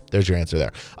there you go. There's your answer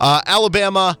there.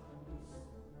 Alabama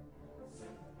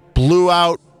blew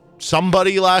out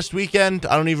somebody last weekend.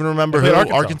 I don't even remember who.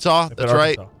 Arkansas. That's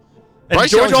right. And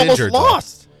Bryce Georgia Young's almost injured,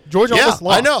 lost. Georgia almost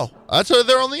lost. I know. That's why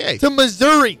they're on the 8th. To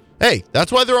Missouri. Hey,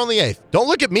 that's why they're on the 8th. Don't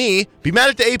look at me. Be mad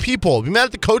at the AP poll. Be mad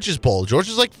at the coaches poll.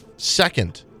 Georgia's like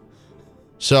 2nd.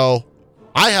 So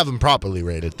I have them properly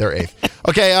rated. They're 8th.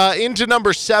 Okay, into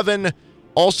number 7,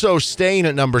 also staying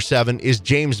at number 7 is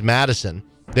James Madison.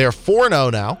 They're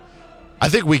 4-0 now. I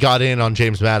think we got in on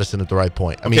James Madison at the right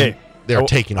point. I mean, they're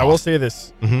taking off. I will say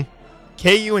this. Mm-hmm.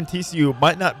 KU and TCU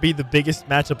might not be the biggest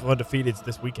matchup of undefeateds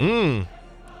this weekend.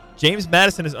 James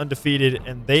Madison is undefeated,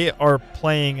 and they are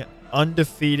playing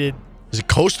undefeated. Is it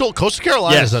Coastal? Coastal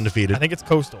Carolina is undefeated. I think it's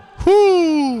Coastal.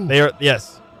 Whoo! They are,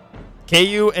 yes.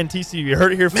 KU and TCU. You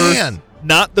heard it here first. Man.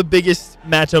 Not the biggest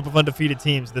matchup of undefeated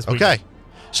teams this weekend. Okay.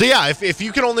 So, yeah, if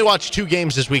you can only watch 2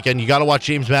 games this weekend, you got to watch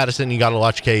James Madison, you got to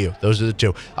watch KU. Those are the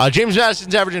 2. James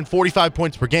Madison's averaging 45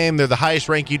 points per game. They're the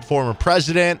highest-ranking former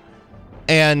president.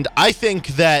 And I think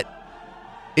that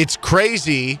it's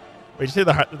crazy. Wait, did you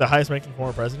say the highest-ranking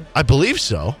former president? I believe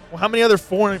so. Well, how many other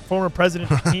former president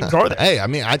teams are there? Hey, I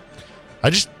mean, I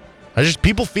just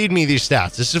people feed me these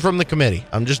stats. This is from the committee.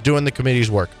 I'm just doing the committee's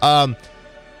work.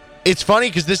 It's funny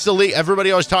because this is a league.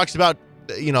 Everybody always talks about,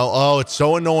 it's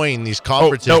so annoying, these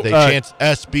conferences. They chant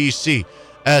SBC,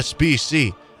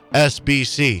 SBC,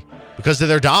 SBC because of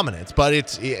their dominance.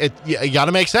 But you got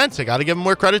to make sense. I got to give them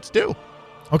where credit's due.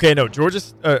 Okay, no,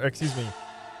 Georgia's, excuse me.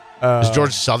 Is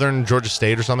Georgia Southern, Georgia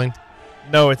State or something?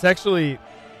 No, it's actually,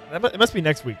 it must be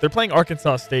next week. They're playing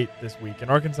Arkansas State this week, and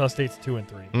Arkansas State's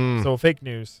 2-3. So fake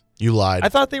news. You lied. I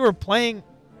thought they were playing.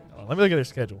 Oh, let me look at their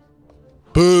schedule.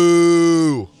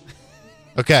 Boo.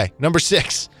 Okay, number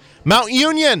 6. Mount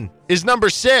Union is number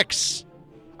 6.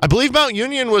 I believe Mount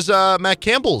Union was Matt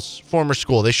Campbell's former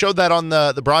school. They showed that on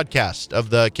the broadcast of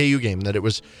the KU game, that it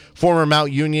was former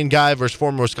Mount Union guy versus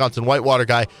former Wisconsin Whitewater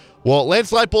guy. Well,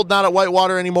 Lance Leipold not at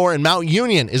Whitewater anymore, and Mount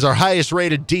Union is our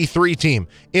highest-rated D3 team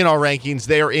in our rankings.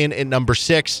 They are in at number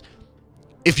 6.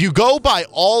 If you go by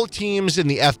all teams in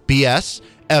the FBS,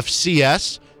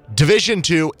 FCS, Division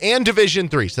II, and Division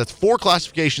III, so that's 4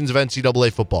 classifications of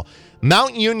NCAA football,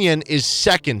 Mount Union is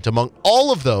second among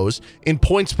all of those in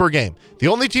points per game. The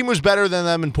only team who's better than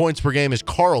them in points per game is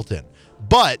Carleton.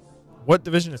 But what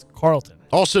division is Carleton?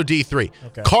 Also D3.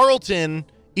 Okay. Carleton,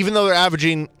 even though they're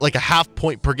averaging like a half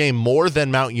point per game more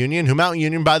than Mount Union, who Mount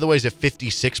Union, by the way, is at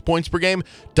 56 points per game,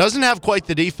 doesn't have quite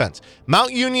the defense.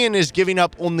 Mount Union is giving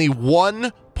up only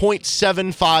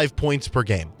 1.75 points per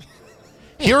game.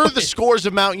 Here are the scores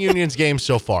of Mount Union's games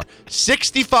so far.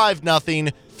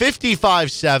 65-0,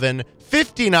 55-7,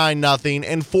 59-0,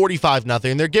 and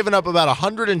 45-0. They're giving up about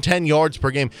 110 yards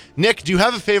per game. Nick, do you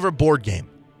have a favorite board game?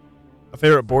 A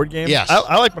favorite board game? Yes.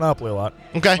 I like Monopoly a lot.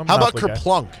 Okay. How about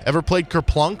Kerplunk? Ever played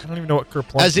Kerplunk? I don't even know what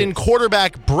Kerplunk is. As in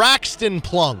quarterback Braxton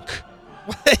Plunk.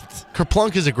 What?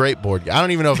 Kerplunk is a great board game. I don't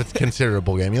even know if it's considered a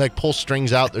board game. You like pull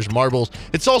strings out. There's marbles.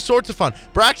 It's all sorts of fun.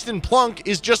 Braxton Plunk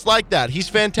is just like that. He's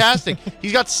fantastic.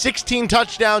 He's got 16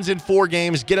 touchdowns in 4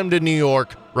 games. Get him to New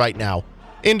York right now.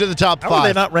 Into the top 5. How are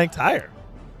they not ranked higher?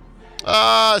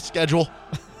 Schedule.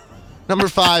 Number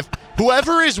 5.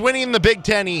 Whoever is winning the Big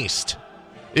Ten East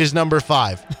is number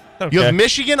 5. Okay. You have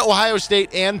Michigan, Ohio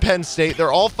State, and Penn State.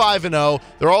 They're all 5-0.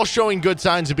 They're all showing good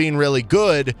signs of being really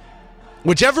good.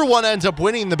 Whichever one ends up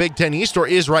winning the Big Ten East, or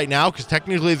is right now, because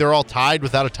technically they're all tied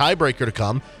without a tiebreaker to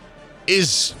come,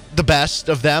 is the best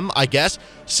of them, I guess.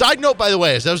 Side note, by the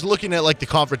way, as I was looking at like the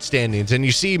conference standings, and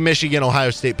you see Michigan, Ohio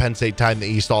State, Penn State tied in the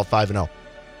East, all 5-0.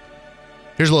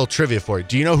 Here's a little trivia for you.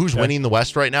 Do you know who's winning the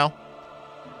West right now?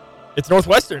 It's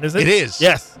Northwestern, isn't it? It is.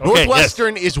 Yes. Okay,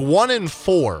 Northwestern is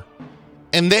 1-4,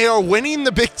 and they are winning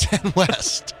the Big Ten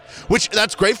West, which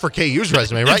that's great for KU's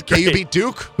resume, right? KU beat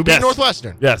Duke, who beat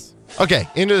Northwestern. Yes. Okay,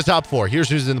 into the top 4. Here's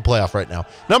who's in the playoff right now.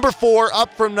 Number 4,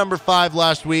 up from number 5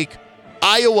 last week,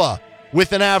 Iowa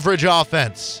with an average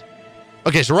offense.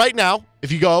 Okay, so right now,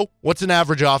 if you go, what's an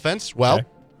average offense? Well,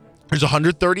 there's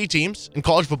 130 teams in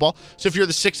college football. So if you're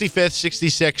the 65th,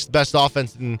 66th best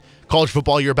offense in college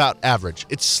football, you're about average.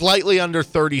 It's slightly under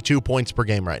 32 points per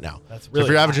game right now. That's really so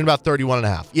if you're averaging about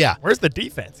 31.5. Yeah. Where's the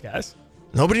defense, guys?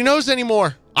 Nobody knows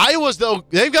anymore. Iowa's, though,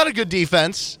 they've got a good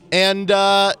defense, and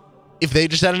if they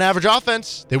just had an average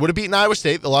offense, they would have beaten Iowa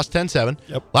State. They lost 10-7.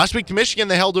 Yep. Last week to Michigan,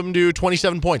 they held them to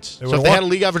 27 points. So if they had a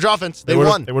league average offense, they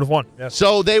won. They would have won. Yes.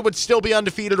 So they would still be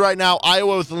undefeated right now.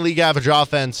 Iowa with the league average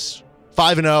offense,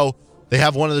 5-0. They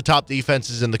have one of the top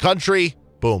defenses in the country.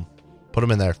 Boom. Put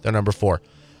them in there. They're number 4.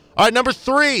 All right, number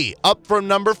 3, up from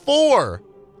number 4,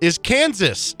 is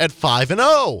Kansas at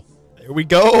 5-0. There we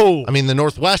go. I mean, the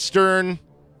Northwestern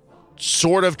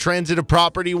sort of transitive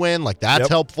property win. Like, that's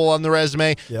helpful on the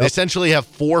resume. They essentially have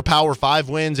 4 Power 5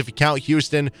 wins if you count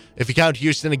Houston. If you count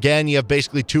Houston again, you have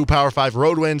basically 2 Power 5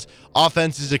 road wins.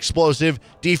 Offense is explosive.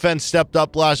 Defense stepped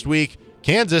up last week.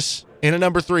 Kansas in at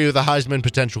number 3 with a Heisman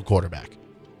potential quarterback.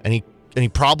 Any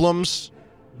problems?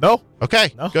 No.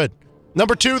 Okay, good.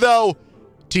 Number 2, though,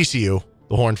 TCU,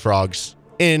 the Horned Frogs,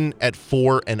 in at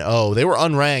 4-0. They were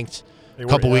unranked a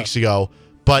couple weeks ago,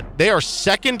 but they are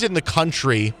second in the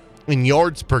country in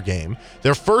yards per game.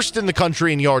 They're first in the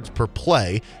country in yards per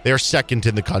play. They're second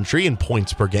in the country in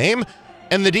points per game.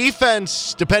 And the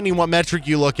defense, depending what metric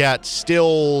you look at,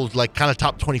 still like kind of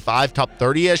top 25, top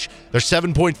 30-ish. They're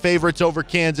 7-point favorites over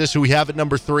Kansas, who we have at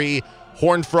number 3.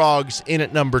 Horned Frogs in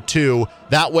at number 2.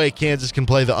 That way Kansas can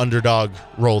play the underdog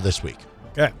role this week.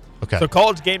 Okay. So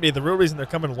College Game Day, the real reason they're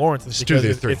coming to Lawrence is because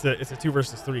it's a 2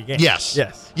 versus 3 game.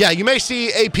 Yes. Yeah, you may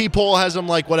see AP poll has them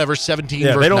like 17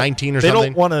 versus 19 or something.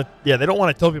 They don't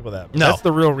want to tell people that. No. That's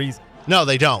the real reason. No,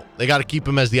 they don't. They got to keep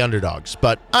them as the underdogs.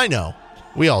 But I know.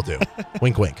 We all do.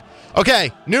 Wink, wink.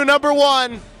 Okay, new number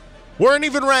 1. Weren't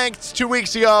even ranked 2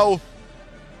 weeks ago.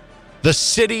 The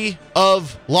city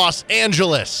of Los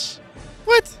Angeles.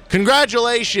 What?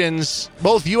 Congratulations.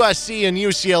 Both USC and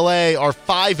UCLA are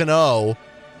 5-0.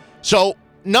 So,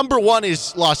 number 1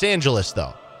 is Los Angeles,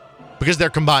 though, because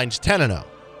they're combined 10-0.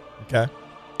 Okay.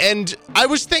 And I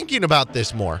was thinking about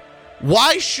this more.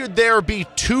 Why should there be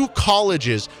 2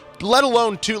 colleges, let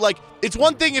alone 2, like, it's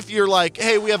one thing if you're like,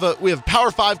 hey, we have a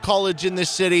Power 5 college in this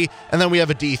city, and then we have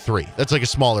a D3. That's like a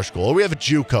smaller school. Or we have a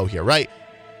JUCO here, right?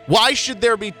 Why should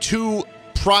there be 2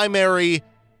 primary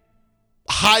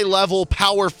high-level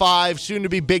Power 5,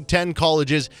 soon-to-be Big Ten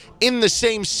colleges in the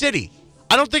same city?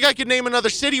 I don't think I could name another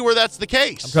city where that's the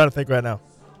case. I'm trying to think right now.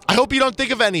 I hope you don't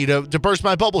think of any to burst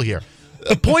my bubble here.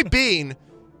 The point being,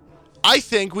 I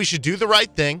think we should do the right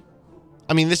thing.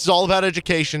 I mean, this is all about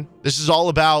education. This is all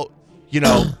about,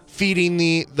 feeding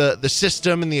the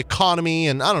system and the economy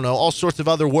and, I don't know, all sorts of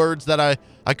other words that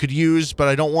I could use, but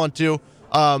I don't want to.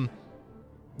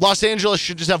 Los Angeles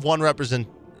should just have one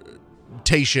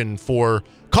representation for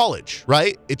college,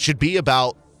 right? It should be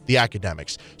about the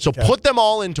academics. So put them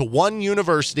all into one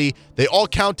university. They all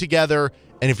count together.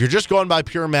 And if you're just going by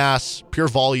pure mass, pure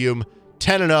volume,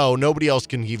 10-0, nobody else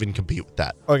can even compete with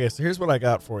that. Okay, so here's what I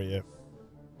got for you.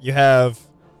 You have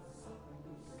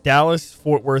Dallas,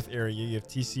 Fort Worth area. You have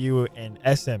TCU and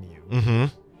SMU. Mm-hmm.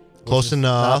 Close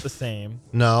enough. Not the same.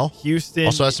 No. Houston.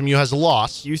 Also, SMU has a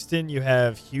loss. Houston, you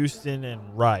have Houston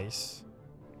and Rice.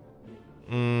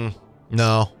 No.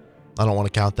 I don't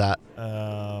want to count that.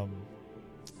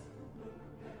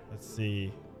 Let's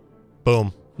see.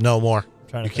 Boom. No more.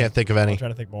 You can't think of any. I'm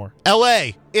trying to think more. LA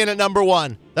in at number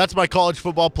 1. That's my college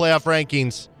football playoff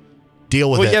rankings. Deal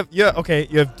with it.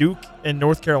 You have Duke and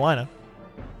North Carolina.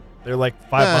 They're like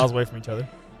 5 miles away from each other.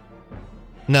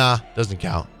 Nah, doesn't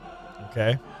count.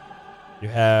 Okay. You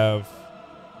have...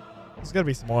 There's got to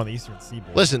be some more on the Eastern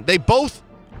Seaboard. Listen, they both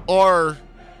are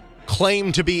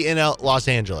claimed to be in Los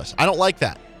Angeles. I don't like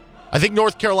that. I think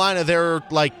North Carolina, they're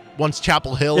like one's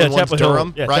Chapel Hill and one's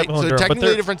Durham, right? So they're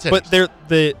technically different cities. But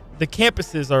the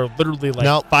campuses are literally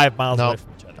like 5 miles away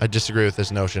from each other. I disagree with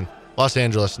this notion. Los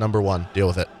Angeles, number 1. Deal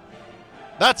with it.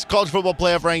 That's college football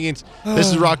playoff rankings. This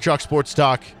is Rock Chalk Sports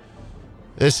Talk.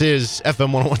 This is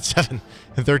FM 101.7 and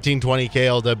 1320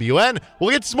 KLWN.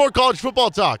 We'll get to some more college football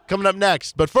talk coming up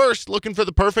next. But first, looking for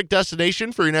the perfect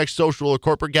destination for your next social or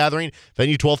corporate gathering?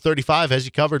 Venue 1235 has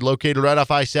you covered, located right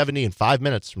off I-70 in 5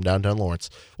 minutes from downtown Lawrence.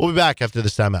 We'll be back after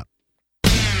this timeout.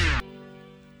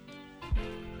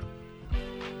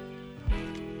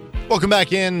 Welcome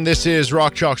back in. This is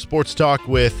Rock Chalk Sports Talk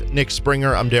with Nick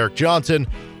Springer. I'm Derek Johnson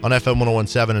on FM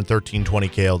 101.7 and 1320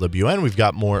 KLWN. We've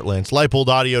got more Lance Leipold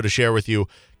audio to share with you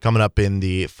coming up in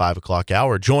the 5 o'clock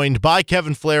hour. Joined by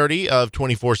Kevin Flaherty of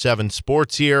 24/7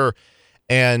 Sports here.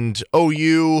 And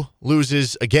OU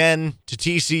loses again to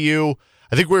TCU.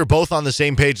 I think we were both on the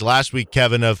same page last week,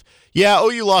 Kevin, of,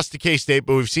 OU lost to K-State,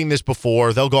 but we've seen this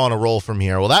before. They'll go on a roll from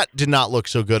here. Well, that did not look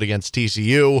so good against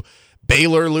TCU.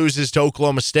 Baylor loses to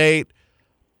Oklahoma State.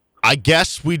 I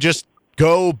guess we just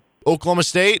go Oklahoma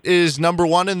State is number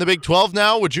 1 in the Big 12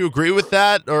 now. Would you agree with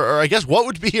that? Or I guess what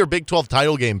would be your Big 12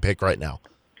 title game pick right now?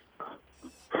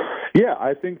 Yeah,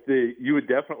 I think that you would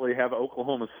definitely have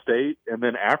Oklahoma State. And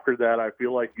then after that, I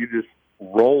feel like you just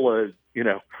roll a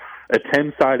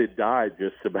 10-sided die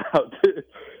just about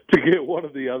to get one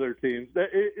of the other teams.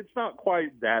 It's not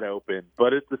quite that open.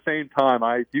 But at the same time,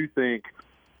 I do think –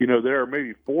 there are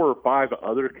maybe 4 or 5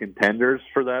 other contenders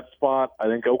for that spot. I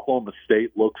think Oklahoma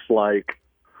State looks like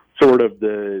sort of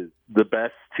the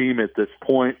best team at this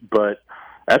point, but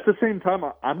At the same time,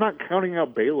 I'm not counting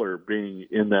out Baylor being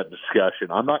in that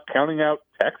discussion. I'm not counting out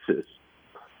Texas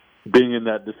being in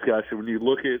that discussion. When you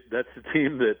look at, that's a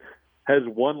team that has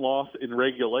one loss in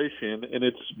regulation, and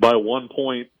it's by 1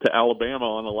 point to Alabama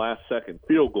on a last-second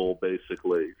field goal,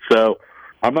 basically. So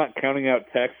I'm not counting out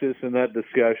Texas in that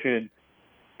discussion.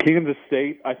 Kansas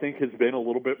State, I think, has been a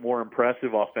little bit more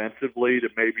impressive offensively to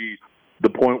maybe the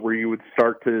point where you would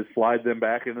start to slide them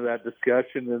back into that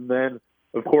discussion. And then,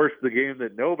 of course, the game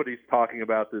that nobody's talking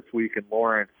about this week in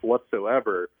Lawrence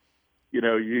whatsoever,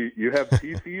 you have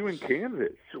TCU and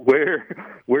Kansas,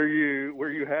 where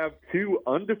you have two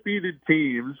undefeated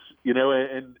teams,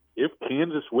 and if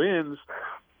Kansas wins,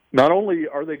 not only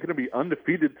are they going to be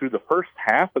undefeated through the first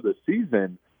half of the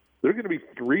season, they're going to be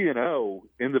 3-0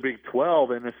 in the Big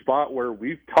 12 in a spot where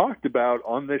we've talked about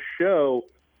on this show.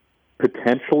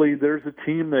 Potentially, there's a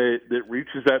team that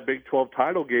reaches that Big 12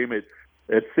 title game at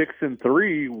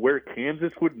 6-3, where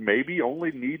Kansas would maybe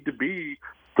only need to be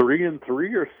 3-3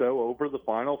 or so over the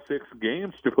final 6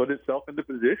 games to put itself into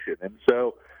position. And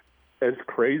so, as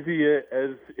crazy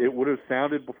as it would have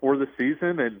sounded before the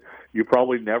season, and you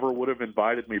probably never would have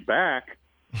invited me back,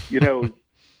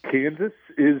 Kansas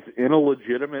is in a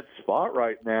legitimate spot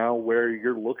right now where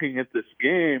you're looking at this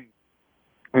game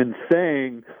and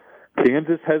saying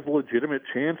Kansas has a legitimate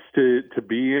chance to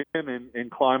be in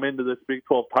and climb into this Big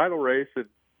 12 title race,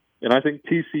 and I think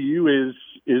TCU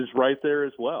is right there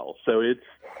as well. So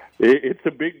it's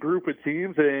a big group of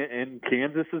teams, and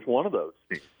Kansas is one of those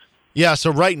teams. Yeah, so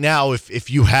right now,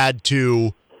 if you had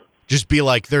to just be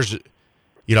like, there's,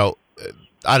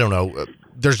 I don't know,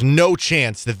 there's no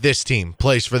chance that this team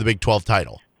plays for the Big 12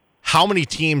 title, how many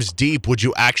teams deep would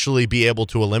you actually be able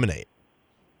to eliminate?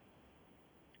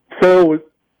 So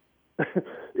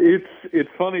it's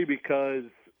funny because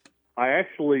I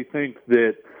actually think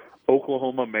that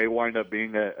Oklahoma may wind up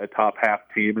being a top half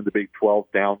team in the Big 12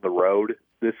 down the road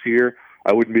this year.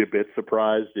 I wouldn't be a bit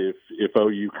surprised if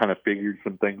OU kind of figured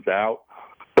some things out.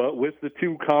 But with the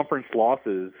 2 conference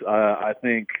losses, I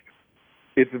think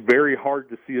it's very hard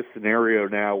to see a scenario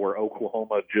now where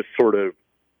Oklahoma just sort of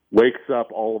wakes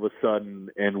up all of a sudden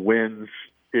and wins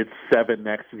its 7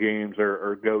 next games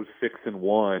or goes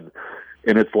 6-1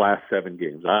 in its last 7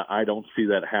 games. I don't see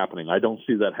that happening. I don't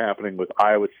see that happening with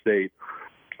Iowa State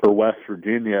or West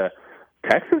Virginia.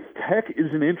 Texas Tech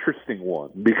is an interesting one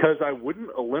because I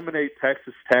wouldn't eliminate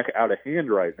Texas Tech out of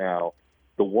hand right now.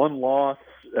 The one loss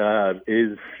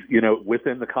is,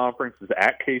 within the conference is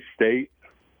at K-State.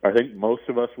 I think most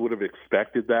of us would have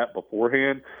expected that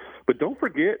beforehand. But don't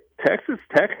forget, Texas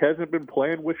Tech hasn't been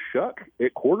playing with Shuck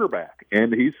at quarterback,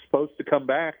 and he's supposed to come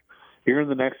back here in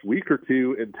the next week or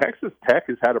two, and Texas Tech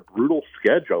has had a brutal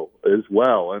schedule as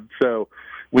well. And so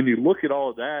when you look at all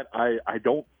of that, I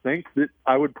don't think that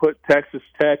I would put Texas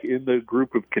Tech in the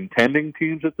group of contending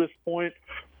teams at this point,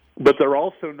 but they're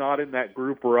also not in that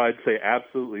group where I'd say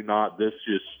absolutely not. This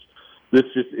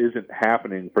just isn't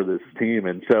happening for this team.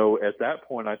 And so at that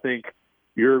point, I think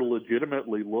you're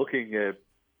legitimately looking at,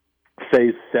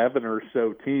 say, 7 or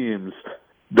so teams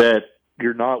that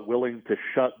you're not willing to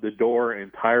shut the door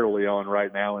entirely on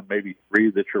right now, and maybe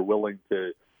 3 that you're willing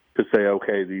to say,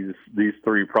 okay, these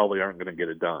 3 probably aren't going to get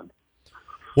it done.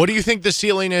 What do you think the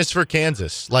ceiling is for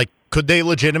Kansas? Like, could they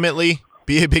legitimately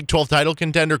be a Big 12 title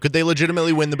contender? Could they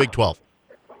legitimately win the Big 12?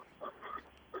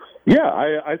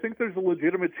 Yeah, I think there's a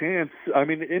legitimate chance. I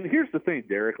mean, and here's the thing,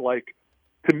 Derek. Like,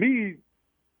 to me,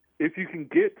 if you can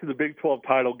get to the Big 12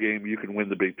 title game, you can win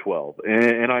the Big 12.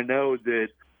 And I know that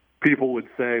people would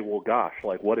say, well, gosh,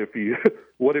 like what if you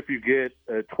get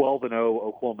a 12-0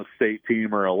 Oklahoma State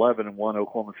team or 11-1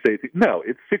 Oklahoma State team? No,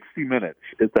 it's 60 minutes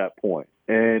at that point.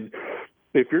 And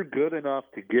if you're good enough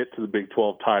to get to the Big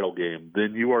 12 title game,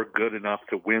 then you are good enough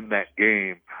to win that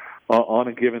game on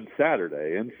a given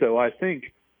Saturday. And so I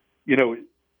think,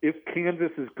 if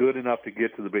Kansas is good enough to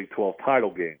get to the Big 12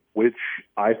 title game, which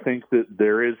I think that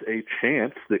there is a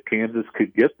chance that Kansas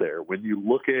could get there, when you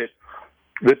look at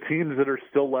the teams that are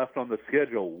still left on the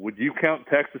schedule, would you count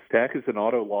Texas Tech as an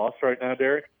auto loss right now,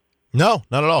 Derek? No,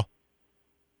 not at all.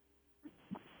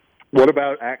 What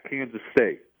about at Kansas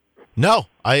State? No,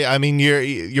 I mean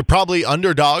you're probably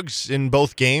underdogs in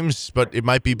both games, but it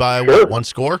might be by what, 1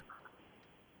 score?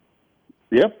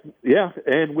 Yep, yeah,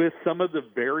 and with some of the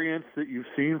variance that you've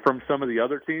seen from some of the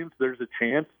other teams, there's a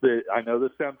chance that, I know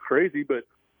this sounds crazy, but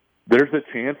there's a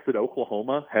chance that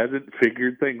Oklahoma hasn't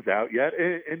figured things out yet,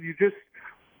 and you just,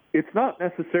 it's not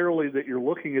necessarily that you're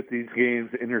looking at these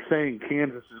games and you're saying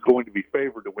Kansas is going to be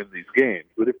favored to win these games,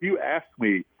 but if you ask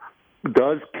me,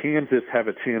 does Kansas have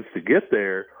a chance to get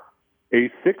there, a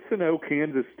 6-0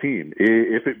 Kansas team,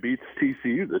 if it beats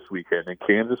TCU this weekend, and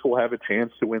Kansas will have a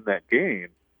chance to win that game,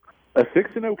 a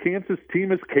 6-0 Kansas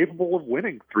team is capable of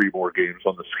winning 3 more games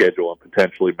on the schedule and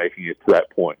potentially making it to that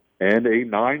point. And a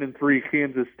 9-3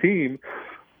 Kansas team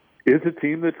is a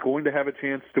team that's going to have a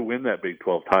chance to win that Big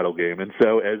 12 title game. And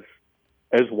so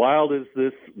as wild as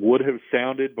this would have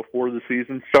sounded before the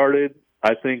season started,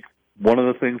 I think one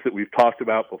of the things that we've talked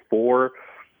about before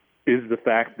is the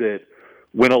fact that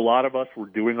when a lot of us were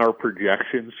doing our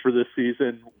projections for this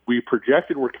season, we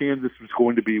projected where Kansas was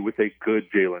going to be with a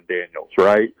good Jalon Daniels,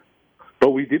 right?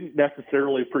 But we didn't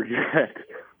necessarily project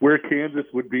where Kansas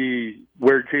would be,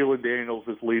 where Jalon Daniels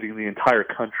is leading the entire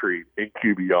country in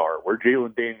QBR, where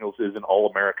Jalon Daniels is an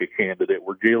All-America candidate,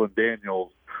 where Jalon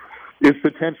Daniels is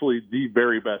potentially the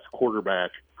very best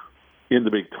quarterback in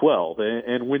the Big 12.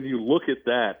 And when you look at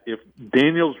that, if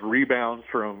Daniels rebounds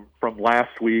from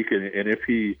last week and if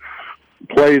he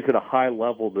plays at a high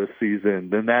level this season,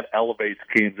 then that elevates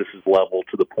Kansas's level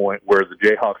to the point where the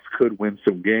Jayhawks could win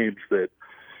some games that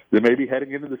maybe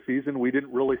heading into the season we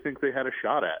didn't really think they had a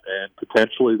shot at, and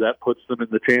potentially that puts them in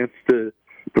the chance to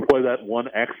play that one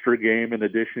extra game in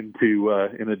addition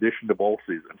to bowl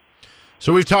season.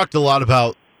 So we've talked a lot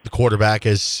about the quarterback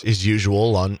as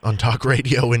usual on talk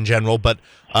radio in general, but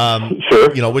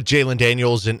sure. With Jalon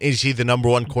Daniels, and is he the number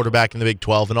 1 quarterback in the Big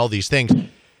 12 and all these things?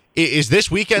 Is this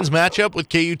weekend's matchup with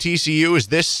KU-TCU, is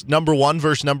this number 1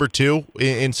 versus number 2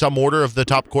 in some order of the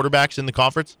top quarterbacks in the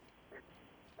conference?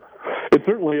 It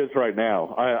certainly is right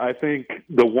now. I think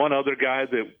the one other guy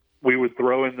that we would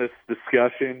throw in this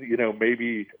discussion,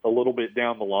 maybe a little bit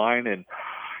down the line, and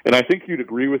I think you'd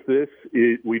agree with this,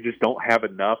 we just don't have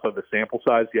enough of a sample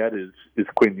size yet, is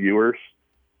Quinn Ewers.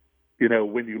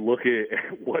 When you look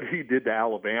at what he did to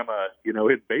Alabama,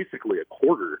 in basically a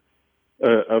quarter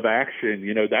of action,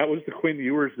 that was the Quinn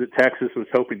Ewers that Texas was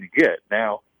hoping to get.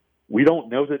 Now, we don't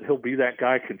know that he'll be that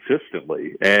guy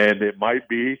consistently, and it might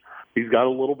be he's got a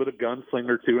little bit of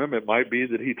gunslinger to him. It might be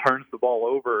that he turns the ball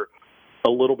over a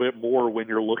little bit more when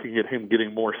you're looking at him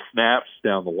getting more snaps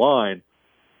down the line.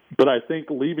 But I think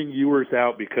leaving Ewers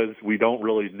out because we don't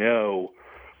really know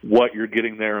what you're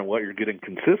getting there and what you're getting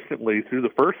consistently through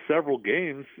the first several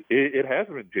games, it has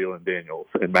been Jalon Daniels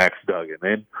and Max Duggan.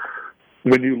 And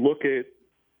when you look at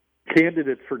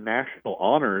candidates for national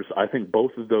honors, I think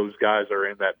both of those guys are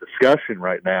in that discussion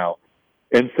right now.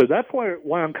 And so that's why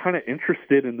I'm kind of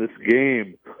interested in this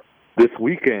game this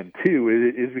weekend,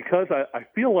 too, is because I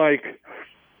feel like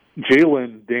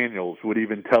Jalon Daniels would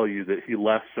even tell you that he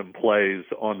left some plays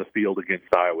on the field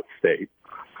against Iowa State.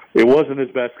 It wasn't his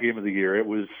best game of the year. It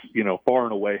was, far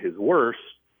and away his worst.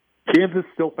 Kansas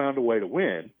still found a way to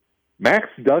win. Max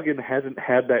Duggan hasn't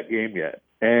had that game yet.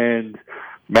 And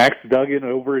Max Duggan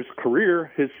over his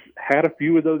career has had a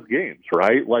few of those games,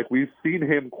 right? Like, we've seen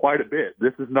him quite a bit.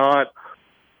 This is not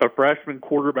a freshman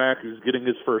quarterback who's getting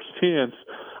his first chance.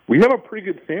 We have a pretty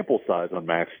good sample size on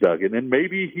Max Duggan, and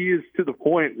maybe he is to the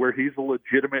point where he's a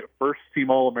legitimate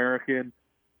first-team All-American,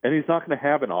 and he's not going to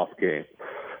have an off game.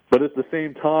 But at the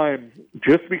same time,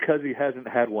 just because he hasn't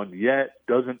had one yet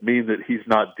doesn't mean that he's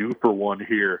not due for one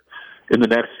here in the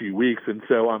next few weeks. And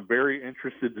so I'm very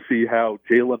interested to see how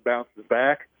Jalon bounces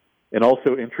back, and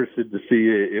also interested to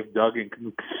see if Duggan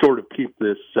can sort of keep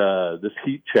this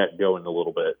heat check going a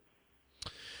little bit.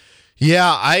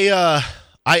 Yeah,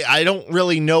 I don't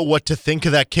really know what to think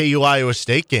of that KU Iowa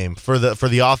State game for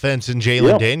the offense and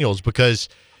Jalon Daniels, because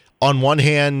on one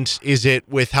hand, is it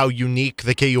with how unique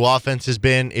the KU offense has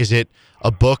been? Is it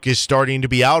a book is starting to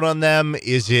be out on them?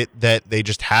 Is it that they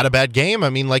just had a bad game? I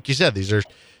mean, like you said, these are,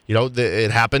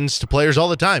 it happens to players all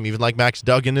the time, even like Max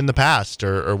Duggan in the past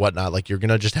or whatnot. Like, you're going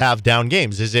to just have down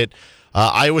games. Is it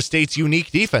Iowa State's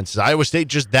unique defense? Is Iowa State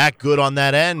just that good on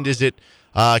that end? Is it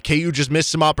KU just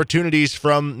missed some opportunities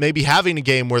from maybe having a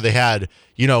game where they had,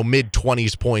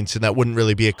 mid-20s points, and that wouldn't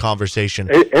really be a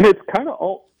conversation? And it's kind of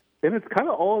all. And it's kind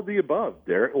of all of the above,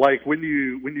 Derek. Like, when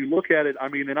you look at it, I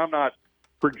mean, and I'm not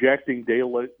projecting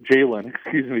Jalon,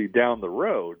 down the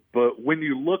road, but when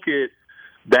you look at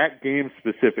that game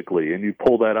specifically and you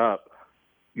pull that up,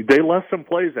 they left some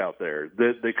plays out there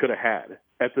that they could have had.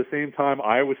 At the same time,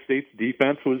 Iowa State's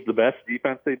defense was the best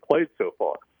defense they'd played so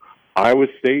far. Iowa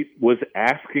State was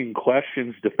asking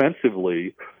questions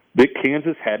defensively that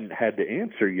Kansas hadn't had to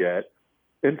answer yet.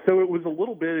 And so it was a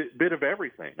little bit of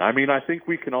everything. I mean, I think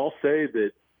we can all say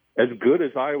that as good as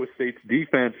Iowa State's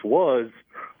defense was,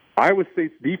 Iowa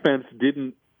State's defense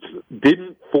didn't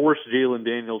force Jalon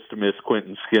Daniels to miss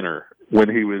Quentin Skinner when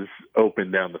he was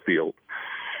open down the field.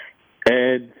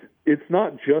 And it's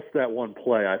not just that one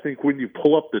play. I think when you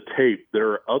pull up the tape,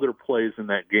 there are other plays in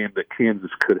that game that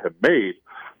Kansas could have made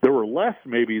There were less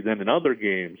maybe than in other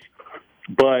games,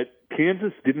 but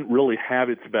Kansas didn't really have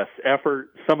its best effort.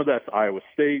 Some of that's Iowa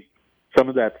State. Some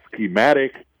of that's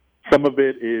schematic. Some of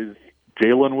it is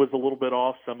Jalen was a little bit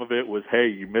off. Some of it was, hey,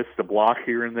 you missed a block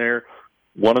here and there.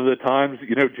 One of the times,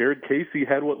 Jared Casey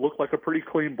had what looked like a pretty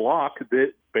clean block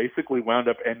that basically wound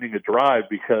up ending a drive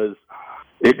because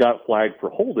it got flagged for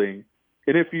holding.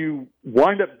 And if you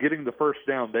wind up getting the first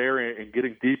down there and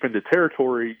getting deep into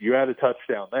territory, you add a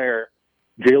touchdown there.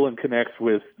 Jalen connects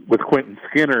with Quentin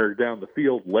Skinner down the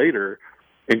field later,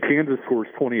 and Kansas scores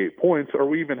 28 points. Are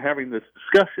we even having this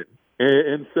discussion?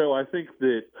 And so I think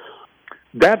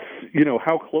that's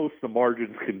how close the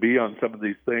margins can be on some of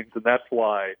these things, and that's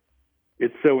why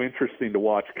it's so interesting to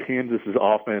watch Kansas's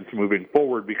offense moving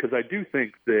forward, because I do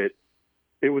think that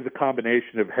it was a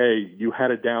combination of, hey, you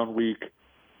had a down week.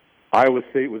 Iowa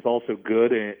State was also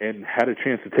good and had a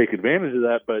chance to take advantage of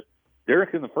that. But,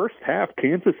 Derek, in the first half,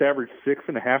 Kansas averaged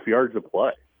 6.5 yards a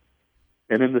play.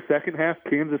 And in the second half,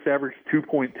 Kansas averaged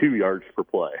 2.2 yards per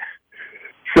play.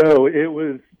 So it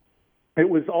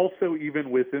was also even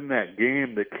within that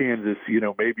game that Kansas,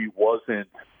 maybe wasn't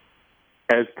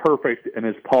as perfect and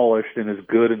as polished and as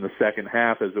good in the second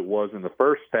half as it was in the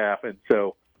first half. And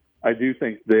so I do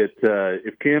think that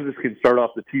if Kansas can start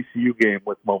off the TCU game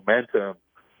with momentum,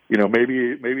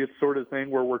 maybe it's sort of thing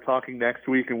where we're talking next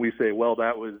week and we say, well,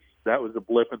 that was a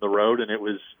blip in the road, and it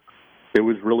was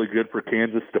really good for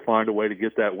Kansas to find a way to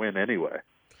get that win anyway.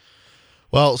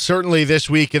 Well, certainly this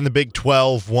week in the Big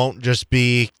 12 won't just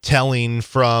be telling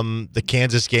from the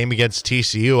Kansas game against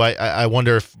TCU. I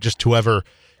wonder if just whoever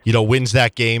wins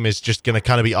that game is just going to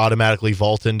kind of be automatically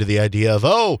vault into the idea of,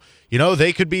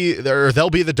 they could be, or they'll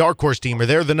be the dark horse team, or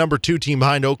they're the number 2 team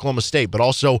behind Oklahoma State. But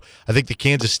also, I think the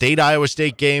Kansas State-Iowa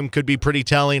State game could be pretty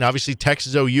telling. Obviously,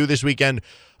 Texas-OU this weekend.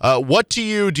 What do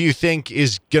you think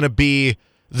is going to be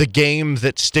the game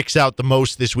that sticks out the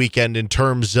most this weekend in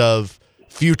terms of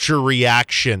future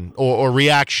reaction or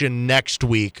reaction next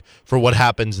week for what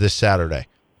happens this Saturday?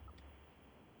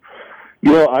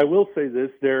 I will say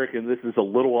this, Derek, and this is a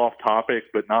little off topic,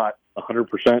 but not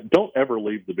 100%. Don't ever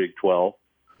leave the Big 12,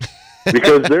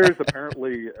 because there is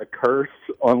apparently a curse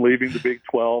on leaving the Big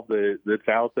 12 that's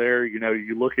out there.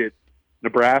 You look at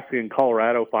Nebraska and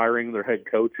Colorado firing their head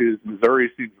coaches.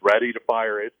 Missouri seems ready to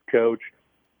fire its coach.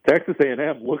 Texas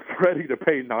A&M looks ready to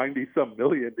pay $90-some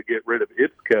million to get rid of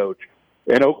its coach.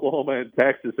 And Oklahoma and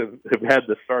Texas have had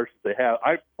the starts that they have.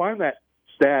 I find that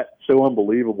stat so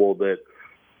unbelievable that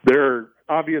there are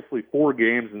obviously 4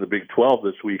 games in the Big 12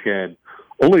 this weekend.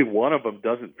 Only one of them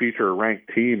doesn't feature a ranked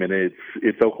team, and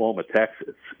it's Oklahoma,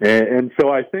 Texas. And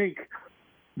so I think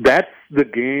that's the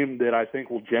game that I think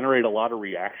will generate a lot of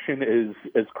reaction,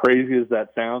 as crazy as that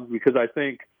sounds, because I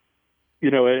think,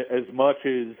 as much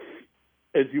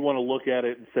as you want to look at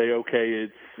it and say, okay,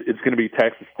 it's going to be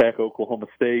Texas Tech, Oklahoma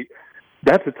State,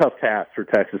 that's a tough task for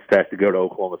Texas Tech to go to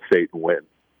Oklahoma State and win.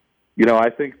 I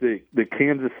think the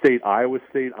Kansas State, Iowa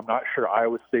State, I'm not sure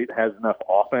Iowa State has enough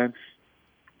offense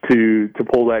to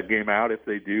pull that game out. If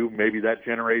they do, maybe that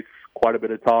generates quite a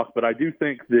bit of talk. But I do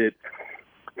think that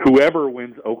whoever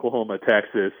wins Oklahoma,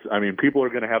 Texas, people are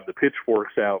going to have the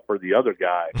pitchforks out for the other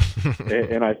guy.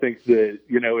 and I think that,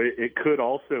 it could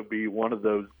also be one of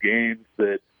those games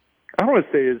that I don't want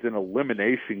to say is an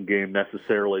elimination game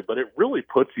necessarily, but it really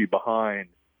puts you behind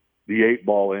the 8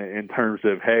 ball in terms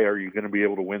of, hey, are you going to be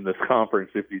able to win this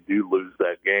conference if you do lose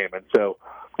that game? And so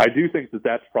I do think that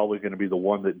that's probably going to be the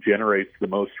one that generates the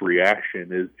most reaction.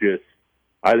 Is just,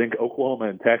 I think Oklahoma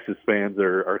and Texas fans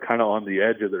are kind of on the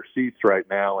edge of their seats right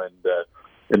now,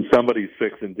 and somebody's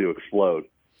fixing to explode.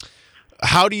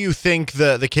 How do you think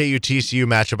the KU-TCU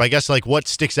matchup, I guess, what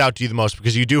sticks out to you the most?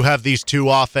 Because you do have these 2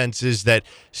 offenses that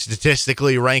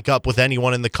statistically rank up with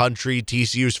anyone in the country.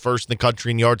 TCU's first in the country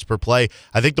in yards per play.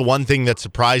 I think the one thing that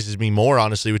surprises me more,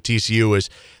 honestly, with TCU is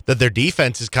that their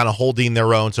defense is kind of holding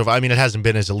their own. So, it hasn't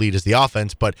been as elite as the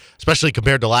offense, but especially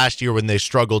compared to last year when they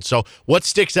struggled. So what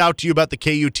sticks out to you about the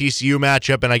KU-TCU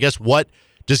matchup? And I guess what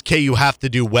does KU have to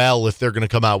do well if they're going to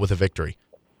come out with a victory?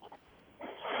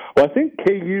 Well, I think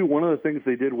KU, one of the things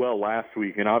they did well last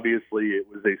week, and obviously it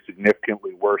was a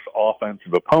significantly worse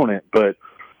offensive opponent, but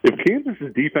if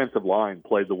Kansas's defensive line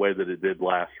played the way that it did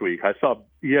last week, I saw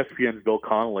ESPN's Bill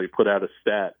Connolly put out a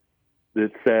stat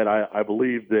that said, I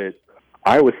believe that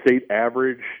Iowa State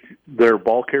averaged, their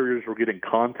ball carriers were getting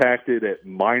contacted at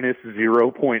minus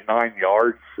 0.9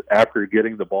 yards after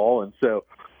getting the ball. And so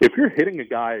if you're hitting a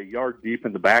guy a yard deep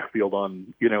in the backfield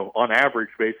on average,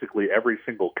 basically every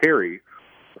single carry,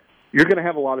 you're going to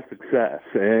have a lot of success.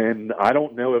 And I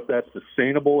don't know if that's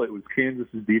sustainable. It was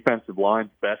Kansas's defensive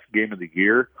line's best game of the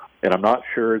year, and I'm not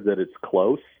sure that it's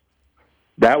close.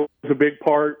 that was a big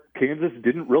part. Kansas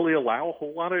didn't really allow a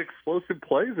whole lot of explosive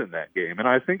plays in that game. And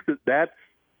I think that that's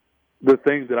the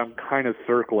thing that I'm kind of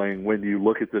circling when you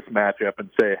look at this matchup and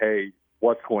say, hey,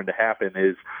 what's going to happen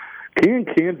is, can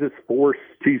Kansas force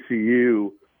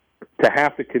TCU to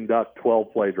have to conduct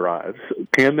 12-play drives?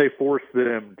 Can they force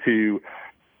them to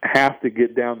have to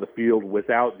get down the field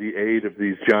without the aid of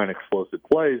these giant explosive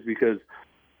plays? Because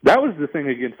that was the thing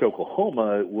against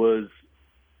Oklahoma, was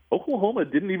Oklahoma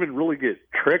didn't even really get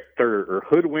tricked or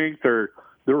hoodwinked, or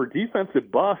there were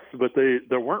defensive busts, but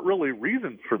there weren't really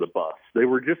reasons for the busts. They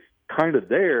were just kind of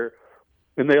there,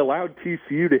 and they allowed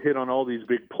TCU to hit on all these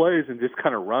big plays and just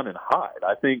kind of run and hide.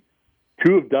 I think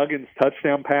 2 of Duggan's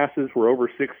touchdown passes were over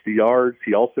 60 yards.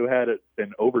 He also had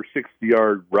an over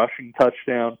 60-yard rushing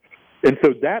touchdown. And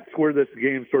so that's where this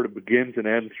game sort of begins and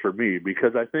ends for me,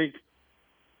 because I think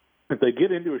if they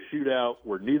get into a shootout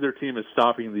where neither team is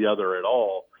stopping the other at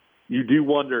all, you do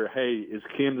wonder, hey, is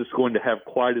Kansas going to have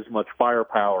quite as much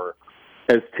firepower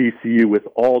as TCU with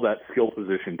all that skill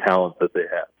position talent that they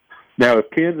have? Now, if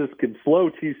Kansas can slow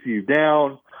TCU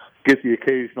down, get the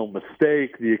occasional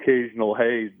mistake, the occasional,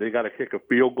 hey, they got to kick a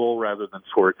field goal rather than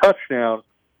score a touchdown,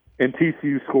 and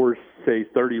TCU scores, say,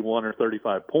 31 or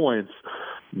 35 points,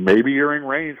 maybe you're in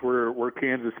range where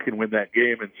Kansas can win that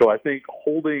game. And so I think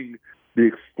holding the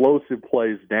explosive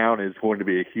plays down is going to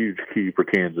be a huge key for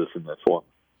Kansas in this one.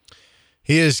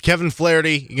 He is Kevin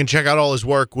Flaherty. You can check out all his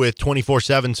work with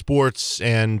 24/7 Sports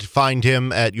and find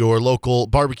him at your local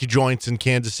barbecue joints in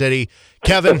Kansas City.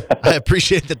 Kevin, I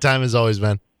appreciate the time as always,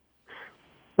 man.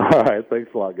 All right, thanks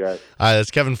a lot, guys.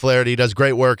 That's Kevin Flaherty. He does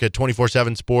great work at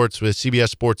 24/7 Sports with CBS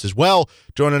Sports as well.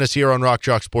 Joining us here on Rock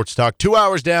Chalk Sports Talk. 2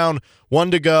 hours down, 1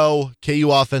 to go.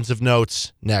 KU offensive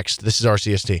notes next. This is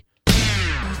RCST.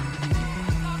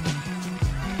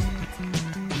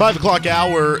 5 o'clock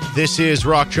hour, this is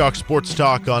Rock Chalk Sports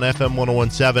Talk on FM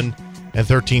 1017 and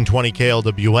 1320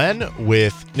 KLWN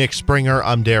with Nick Springer.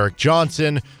 I'm Derek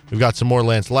Johnson. We've got some more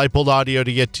Lance Leipold audio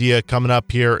to get to you coming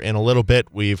up here in a little bit.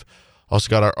 We've also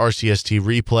got our RCST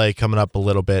replay coming up a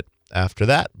little bit after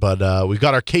that. But we've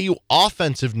got our KU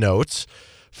offensive notes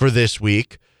for this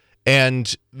week.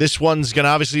 And this one's going to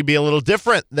obviously be a little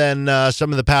different than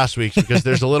some of the past weeks because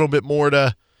there's a little bit more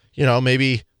to,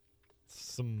 maybe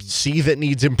see that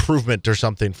needs improvement or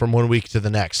something from one week to the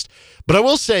next. But I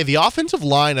will say the offensive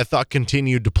line, I thought,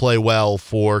 continued to play well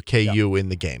for KU in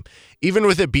the game. Even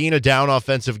with it being a down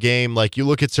offensive game, like you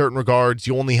look at certain regards,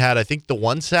 you only had, I think, the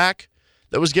 1 sack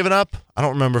that was given up. I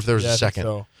don't remember if there was a second.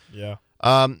 So. Yeah.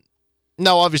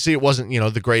 No, obviously it wasn't,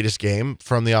 the greatest game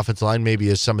from the offensive line, maybe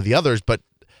as some of the others. But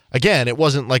again, it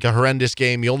wasn't like a horrendous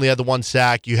game. You only had the 1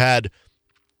 sack. You had,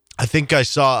 I think I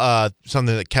saw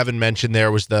something that Kevin mentioned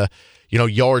there was the,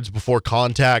 yards before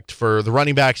contact for the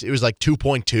running backs. It was like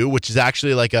 2.2, which is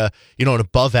actually like an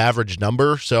above average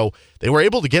number. So they were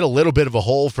able to get a little bit of a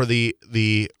hole for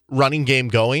the running game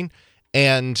going.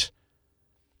 And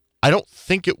I don't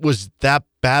think it was that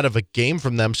bad of a game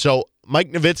from them. So Mike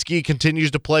Nowitzki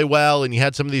continues to play well, and you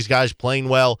had some of these guys playing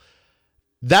well.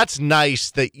 That's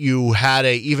nice that you had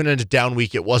even in a down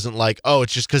week, it wasn't like, oh,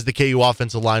 it's just because the KU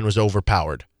offensive line was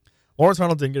overpowered. Lawrence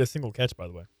Arnold didn't get a single catch, by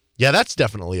the way. Yeah, that's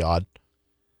definitely odd.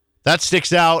 That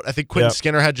sticks out. I think Quentin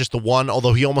Skinner had just the 1,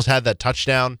 although he almost had that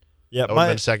touchdown. Yeah, that would have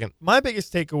been second. My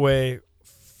biggest takeaway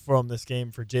from this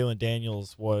game for Jalen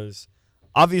Daniels was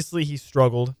obviously he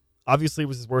struggled. Obviously it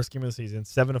was his worst game of the season,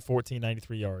 7 of 14,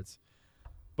 93 yards.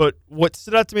 But what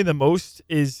stood out to me the most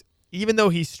is even though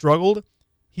he struggled,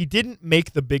 he didn't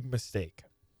make the big mistake.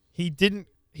 He didn't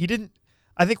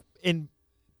I think in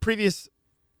previous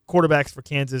quarterbacks for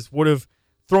Kansas would have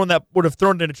thrown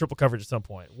it into triple coverage at some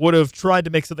point, would have tried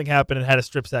to make something happen and had a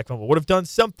strip sack fumble, would have done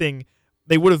something.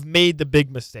 They would have made the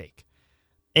big mistake.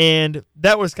 And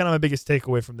that was kind of my biggest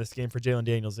takeaway from this game for Jalen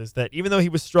Daniels, is that even though he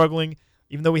was struggling,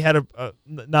 even though he had a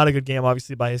not a good game,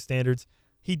 obviously, by his standards,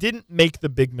 he didn't make the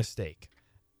big mistake.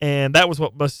 And that was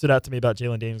what most stood out to me about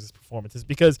Jalen Daniels' performance, is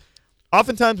because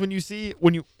oftentimes when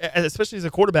you, especially as a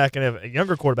quarterback and a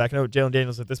younger quarterback, I know Jalen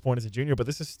Daniels at this point is a junior, but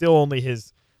this is still only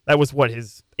his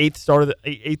 8th start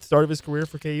of his career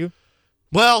for KU?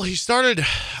 Well, he started,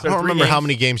 I don't remember how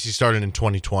many games he started in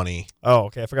 2020. Oh,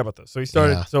 okay. I forgot about those. So he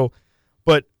started,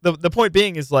 but the point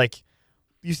being is, like,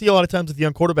 you see a lot of times with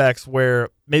young quarterbacks where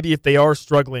maybe if they are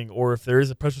struggling or if there is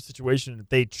a pressure situation,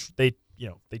 they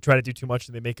try to do too much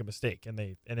and they make a mistake, and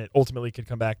it ultimately could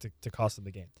come back to cost them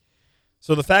the game.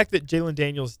 So the fact that Jalen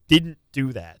Daniels didn't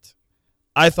do that,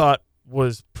 I thought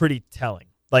was pretty telling.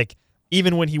 Like,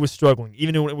 even when he was struggling,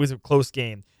 even when it was a close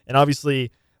game. And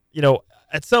obviously,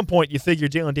 at some point you figure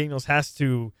Jalen Daniels has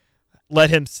to let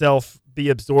himself be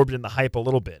absorbed in the hype a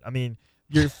little bit. I mean,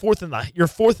 You're fourth in the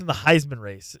Heisman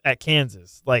race at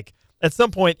Kansas. Like at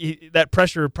some point, that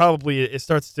pressure probably it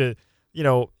starts to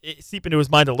seep into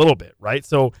his mind a little bit, right?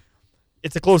 So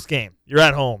it's a close game. You're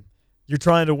at home. You're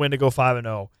trying to win to go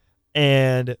 5-0,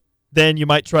 and then you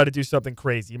might try to do something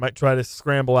crazy. You might try to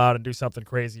scramble out and do something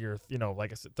crazy, or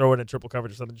like I said, throw it in triple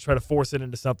coverage or something. Try to force it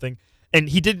into something, and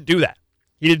he didn't do that.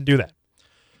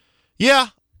 Yeah.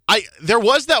 There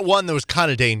was that one that was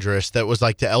kind of dangerous that was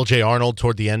like to LJ Arnold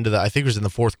toward the end of I think it was in the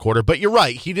fourth quarter. But you're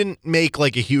right. He didn't make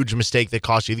like a huge mistake that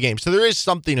cost you the game. So there is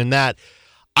something in that.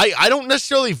 I don't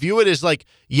necessarily view it as like,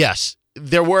 yes,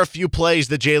 there were a few plays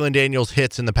that Jalen Daniels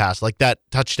hits in the past, like that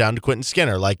touchdown to Quentin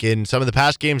Skinner. Like in some of the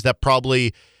past games, that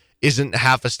probably isn't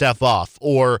half a step off.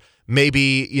 Or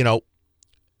maybe,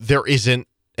 there isn't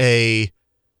or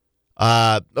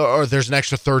there's an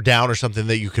extra third down or something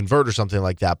that you convert or something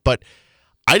like that. But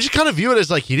I just kind of view it as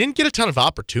like he didn't get a ton of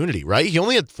opportunity, right? He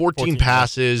only had 14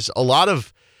 passes, a lot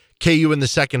of KU in the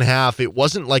second half. It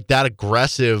wasn't like that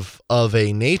aggressive of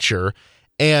a nature.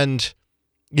 And,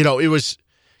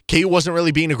 KU wasn't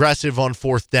really being aggressive on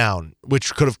fourth down,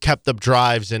 which could have kept up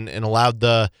drives and allowed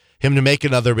him to make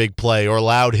another big play or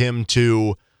allowed him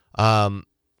to,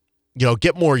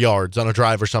 get more yards on a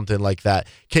drive or something like that.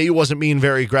 KU wasn't being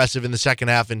very aggressive in the second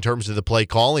half in terms of the play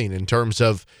calling, in terms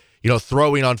of,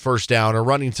 throwing on first down or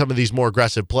running some of these more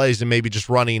aggressive plays and maybe just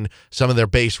running some of their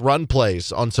base run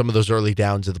plays on some of those early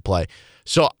downs of the play.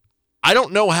 So I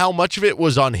don't know how much of it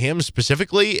was on him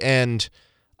specifically. And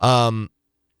I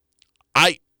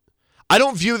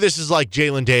don't view this as like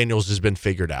Jalen Daniels has been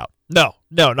figured out. No,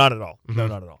 not at all. Mm-hmm. No,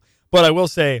 not at all. But I will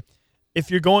say, if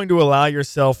you're going to allow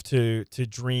yourself to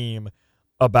dream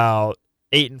about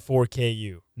 8-4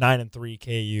 KU, 9-3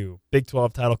 KU, Big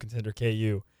 12 title contender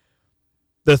KU,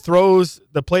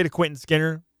 the play to Quentin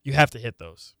Skinner, you have to hit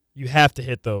those. You have to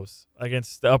hit those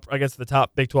against the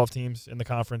top Big 12 teams in the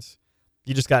conference.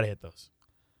 You just got to hit those.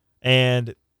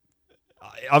 And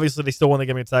obviously they still won the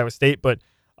game against Iowa State, but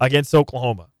against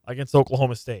Oklahoma, against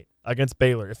Oklahoma State, against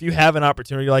Baylor, if you have an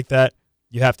opportunity like that,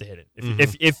 you have to hit it.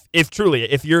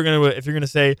 If you're gonna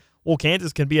say, well,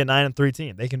 Kansas can be a 9-3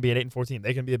 team, they can be an 8-4 team,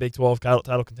 they can be a Big 12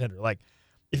 title contender. Like,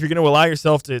 if you're gonna allow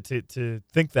yourself to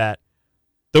think that,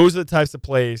 those are the types of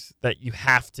plays that you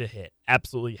have to hit.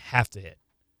 Absolutely have to hit.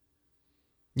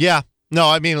 Yeah. No,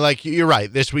 I mean, like, you're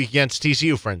right. This week against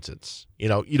TCU, for instance, you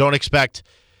don't expect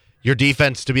your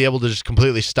defense to be able to just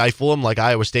completely stifle them like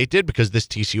Iowa State did, because this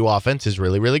TCU offense is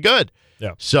really, really good.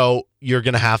 Yeah. So you're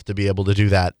going to have to be able to do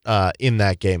that in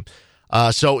that game.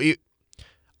 I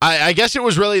guess it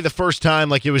was really the first time,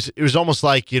 like it was almost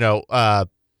like,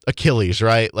 Achilles,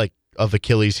 right? Like of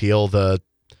Achilles' heel,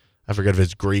 I forget if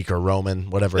it's Greek or Roman,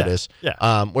 whatever it is.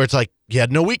 Yeah. Where it's like he had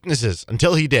no weaknesses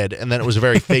until he did, and then it was a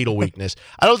very fatal weakness.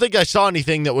 I don't think I saw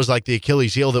anything that was like the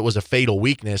Achilles heel that was a fatal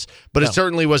weakness, but it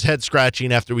certainly was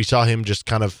head-scratching after we saw him just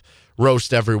kind of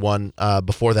roast everyone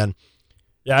before then.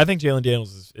 Yeah, I think Jalen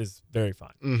Daniels is very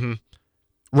fine. Mm-hmm.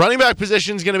 Running back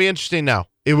position is going to be interesting now.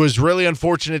 It was really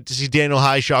unfortunate to see Daniel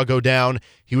Highshaw go down.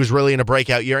 He was really in a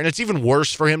breakout year, and it's even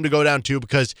worse for him to go down too,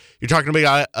 because you're talking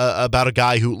about a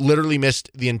guy who literally missed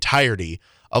the entirety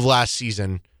of last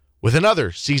season with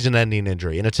another season-ending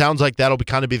injury, and it sounds like that'll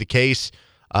kind of be the case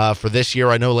for this year.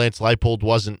 I know Lance Leipold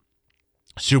wasn't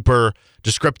super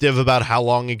descriptive about how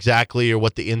long exactly or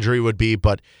what the injury would be,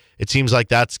 but it seems like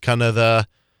that's kind of the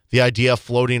idea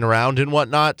floating around and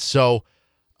whatnot. So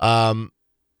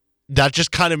that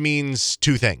just kind of means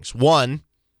two things. One,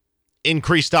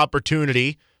 increased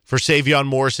opportunity for Savion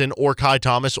Morrison or Kai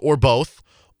Thomas or both,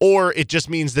 or it just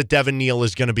means that Devin Neal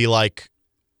is going to be like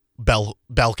bell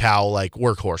cow, like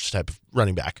workhorse type of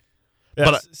running back.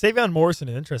 Yeah, but Savion Morrison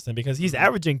is interesting because he's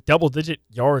averaging double-digit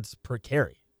yards per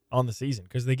carry on the season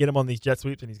because they get him on these jet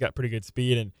sweeps and he's got pretty good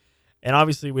speed. And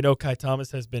obviously we know Kai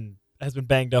Thomas has been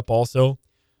banged up also,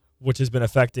 which has been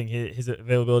affecting his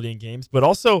availability in games. But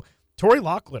also Torrey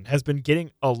Loughlin has been getting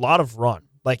a lot of run.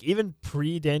 Like even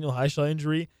pre-Daniel Highshaw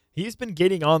injury, he's been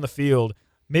getting on the field.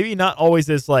 Maybe not always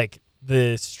as like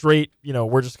the straight,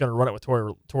 we're just going to run it with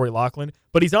Torrey Loughlin,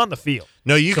 but he's on the field.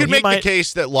 No, you could make the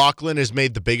case that Loughlin has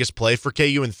made the biggest play for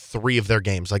KU in 3 of their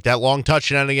games. Like that long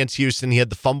touchdown against Houston, he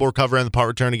had the fumble recovery and the punt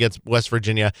return against West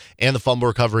Virginia, and the fumble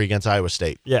recovery against Iowa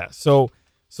State. Yeah, so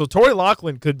Torrey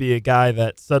Loughlin could be a guy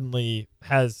that suddenly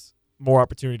has more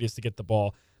opportunities to get the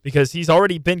ball because he's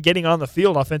already been getting on the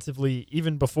field offensively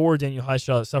even before Daniel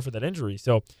Highshaw suffered that injury.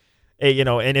 So,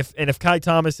 and if Kai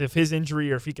Thomas, if his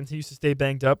injury or if he continues to stay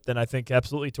banged up, then I think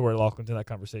absolutely Torrey Loughlin's in that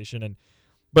conversation.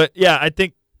 But yeah, I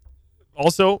think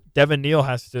also Devin Neal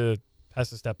has to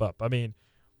step up. I mean,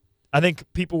 I think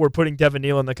people were putting Devin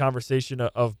Neal in the conversation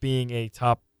of being a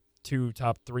top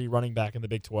top 3 running back in the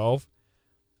Big 12.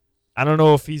 I don't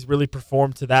know if he's really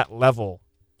performed to that level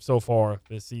so far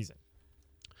this season.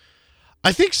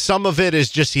 I think some of it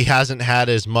is just he hasn't had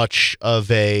as much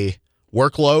of a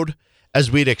workload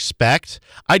as we'd expect.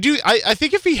 I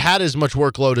think if he had as much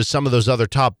workload as some of those other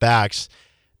top backs,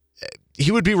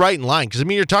 he would be right in line. Because, I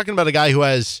mean, you're talking about a guy who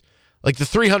has, like, the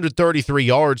 333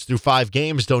 yards through 5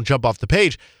 games don't jump off the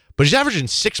page, but he's averaging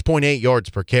 6.8 yards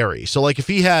per carry. So, like, if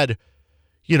he had,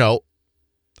 you know,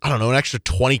 I don't know, an extra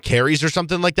 20 carries or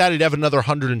something like that, he'd have another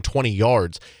 120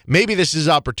 yards. Maybe this is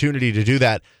opportunity to do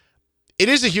that. It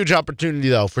is a huge opportunity,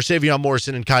 though, for Savion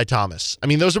Morrison and Kai Thomas. I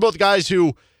mean, those are both guys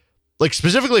who, like,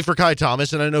 specifically for Kai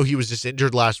Thomas, and I know he was just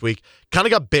injured last week, kind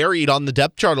of got buried on the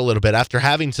depth chart a little bit after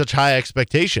having such high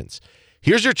expectations.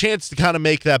 Here's your chance to kind of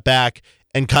make that back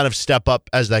and kind of step up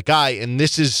as that guy, and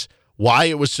this is why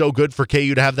it was so good for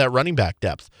KU to have that running back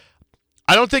depth.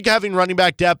 I don't think having running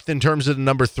back depth in terms of the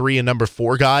number 3 and number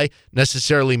 4 guy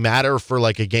necessarily matter for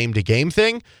like a game-to-game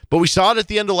thing, but we saw it at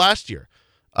the end of last year.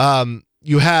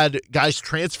 You had guys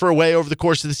transfer away over the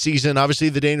course of the season, obviously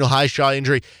the Daniel Highshaw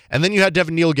injury, and then you had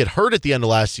Devin Neal get hurt at the end of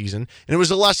last season, and it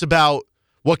was less about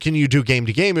what can you do game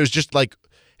to game. It was just like,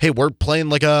 hey, we're playing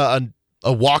like a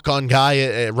walk-on guy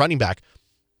at running back.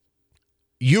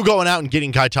 You going out and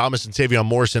getting Kai Thomas and Savion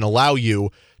Morrison allow you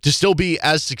to still be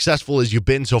as successful as you've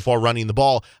been so far running the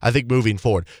ball, I think, moving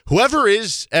forward. Whoever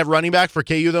is at running back for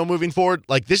KU, though, moving forward,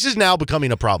 like, this is now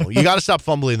becoming a problem. You got to stop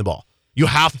fumbling the ball. You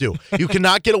have to. You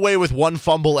cannot get away with one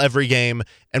fumble every game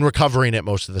and recovering it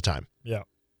most of the time. Yeah.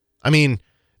 I mean,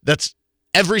 that's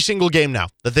every single game now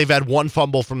that they've had one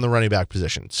fumble from the running back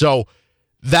position. So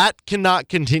that cannot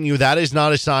continue. That is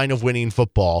not a sign of winning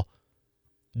football.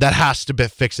 That has to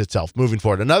fix itself moving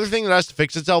forward. Another thing that has to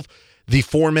fix itself, the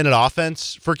 4-minute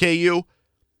offense for KU.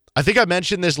 I think I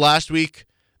mentioned this last week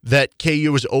that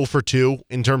KU was 0 for 2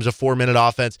 in terms of 4-minute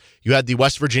offense. You had the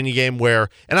West Virginia game where,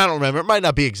 and I don't remember, it might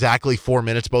not be exactly 4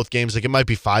 minutes both games. Like, it might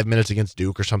be 5 minutes against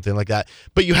Duke or something like that.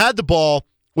 But you had the ball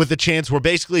with a chance where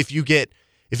basically if you get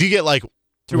like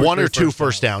 1 or 2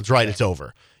 first downs, right, yeah, it's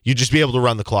over. You just be able to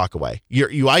run the clock away.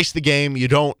 You ice the game. You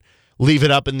don't leave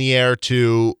it up in the air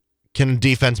to can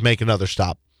defense make another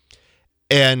stop.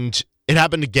 And it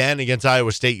happened again against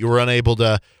Iowa State. You were unable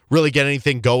to really get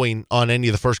anything going on any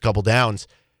of the first couple downs.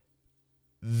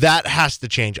 That has to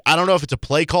change. I don't know if it's a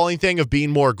play calling thing of being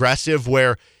more aggressive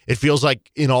where it feels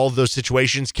like in all of those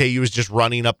situations, KU is just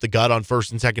running up the gut on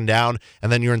 1st and 2nd down,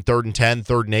 and then you're in 3rd and 10,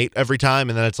 3rd and 8 every time,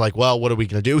 and then it's like, well, what are we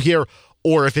going to do here?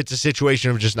 Or if it's a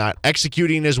situation of just not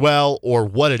executing as well or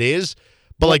what it is.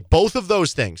 But like both of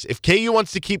those things, if KU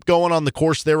wants to keep going on the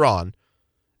course they're on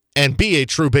and be a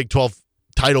true Big 12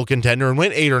 title contender and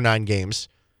win 8 or 9 games,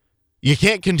 you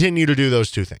can't continue to do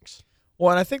those two things. Well,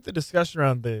 and I think the discussion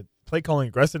around the play calling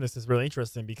aggressiveness is really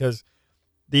interesting because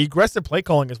the aggressive play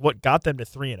calling is what got them to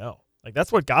 3-0. Like,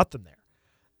 that's what got them there.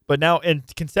 But now in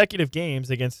consecutive games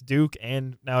against Duke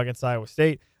and now against Iowa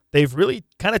State, they've really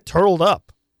kind of turtled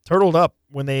up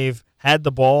when they've had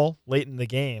the ball late in the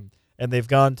game and they've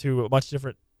gone to a much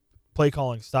different play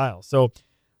calling style. So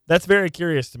that's very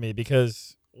curious to me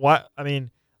because like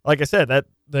I said, that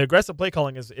the aggressive play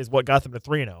calling is what got them to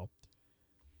 3-0.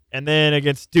 And then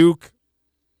against Duke,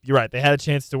 you're right. They had a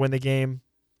chance to win the game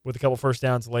with a couple first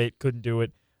downs late. Couldn't do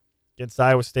it. Against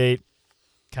Iowa State,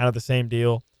 kind of the same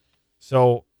deal.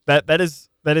 So that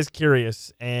is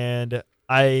curious, and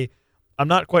I'm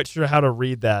not quite sure how to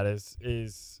read that.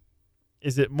 Is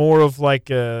it more of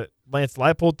like a Lance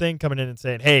Leipold thing coming in and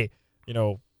saying, hey,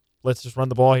 let's just run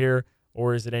the ball here,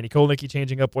 or is it Andy Kolnicki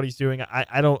changing up what he's doing?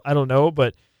 I don't know,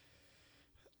 but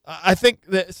I think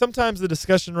that sometimes the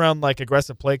discussion around like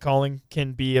aggressive play calling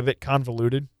can be a bit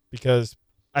convoluted because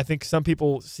I think some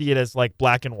people see it as like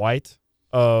black and white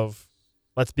of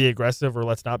let's be aggressive or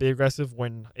let's not be aggressive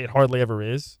when it hardly ever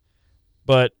is.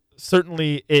 But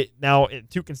certainly now in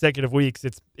 2 consecutive weeks,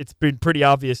 it's been pretty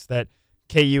obvious that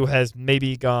KU has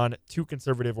maybe gone too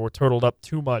conservative or turtled up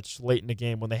too much late in the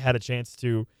game when they had a chance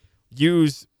to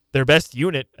use their best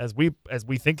unit, as we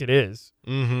think it is,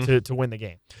 to win the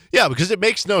game. Yeah, because it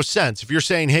makes no sense. If you're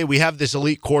saying, hey, we have this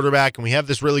elite quarterback and we have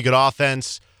this really good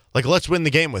offense, like, let's win the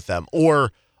game with them.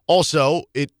 Or also,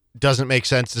 it doesn't make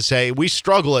sense to say we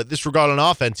struggle at this regard on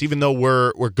offense, even though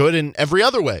we're good in every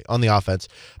other way on the offense.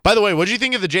 By the way, what did you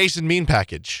think of the Jason Bean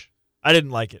package? I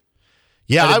didn't like it.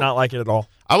 Yeah, I did not like it at all.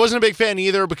 I wasn't a big fan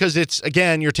either because it's,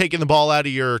 again, you're taking the ball out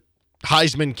of your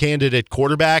Heisman candidate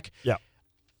quarterback. Yeah.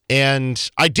 And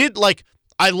I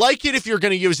like it if you're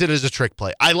going to use it as a trick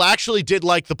play. I actually did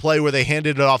like the play where they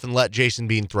handed it off and let Jason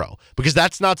Bean throw because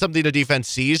that's not something the defense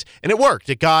sees, and it worked.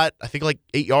 It got, I think, like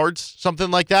 8 yards,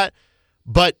 something like that.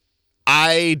 But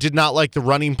I did not like the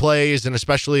running plays, and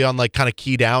especially on like kind of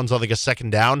key downs on like a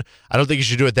second down. I don't think you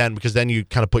should do it then, because then you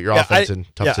kind of put your offense in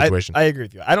tough situations. I agree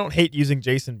with you. I don't hate using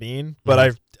Jason Bean,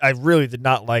 but I really did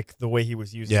not like the way he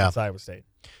was used against Iowa State.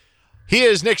 He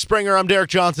is Nick Springer. I'm Derek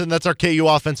Johnson. That's our KU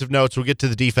offensive notes. We'll get to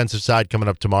the defensive side coming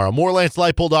up tomorrow. More Lance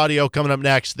Leipold audio coming up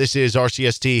next. This is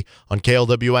RCST on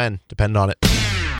KLWN. Depend on it.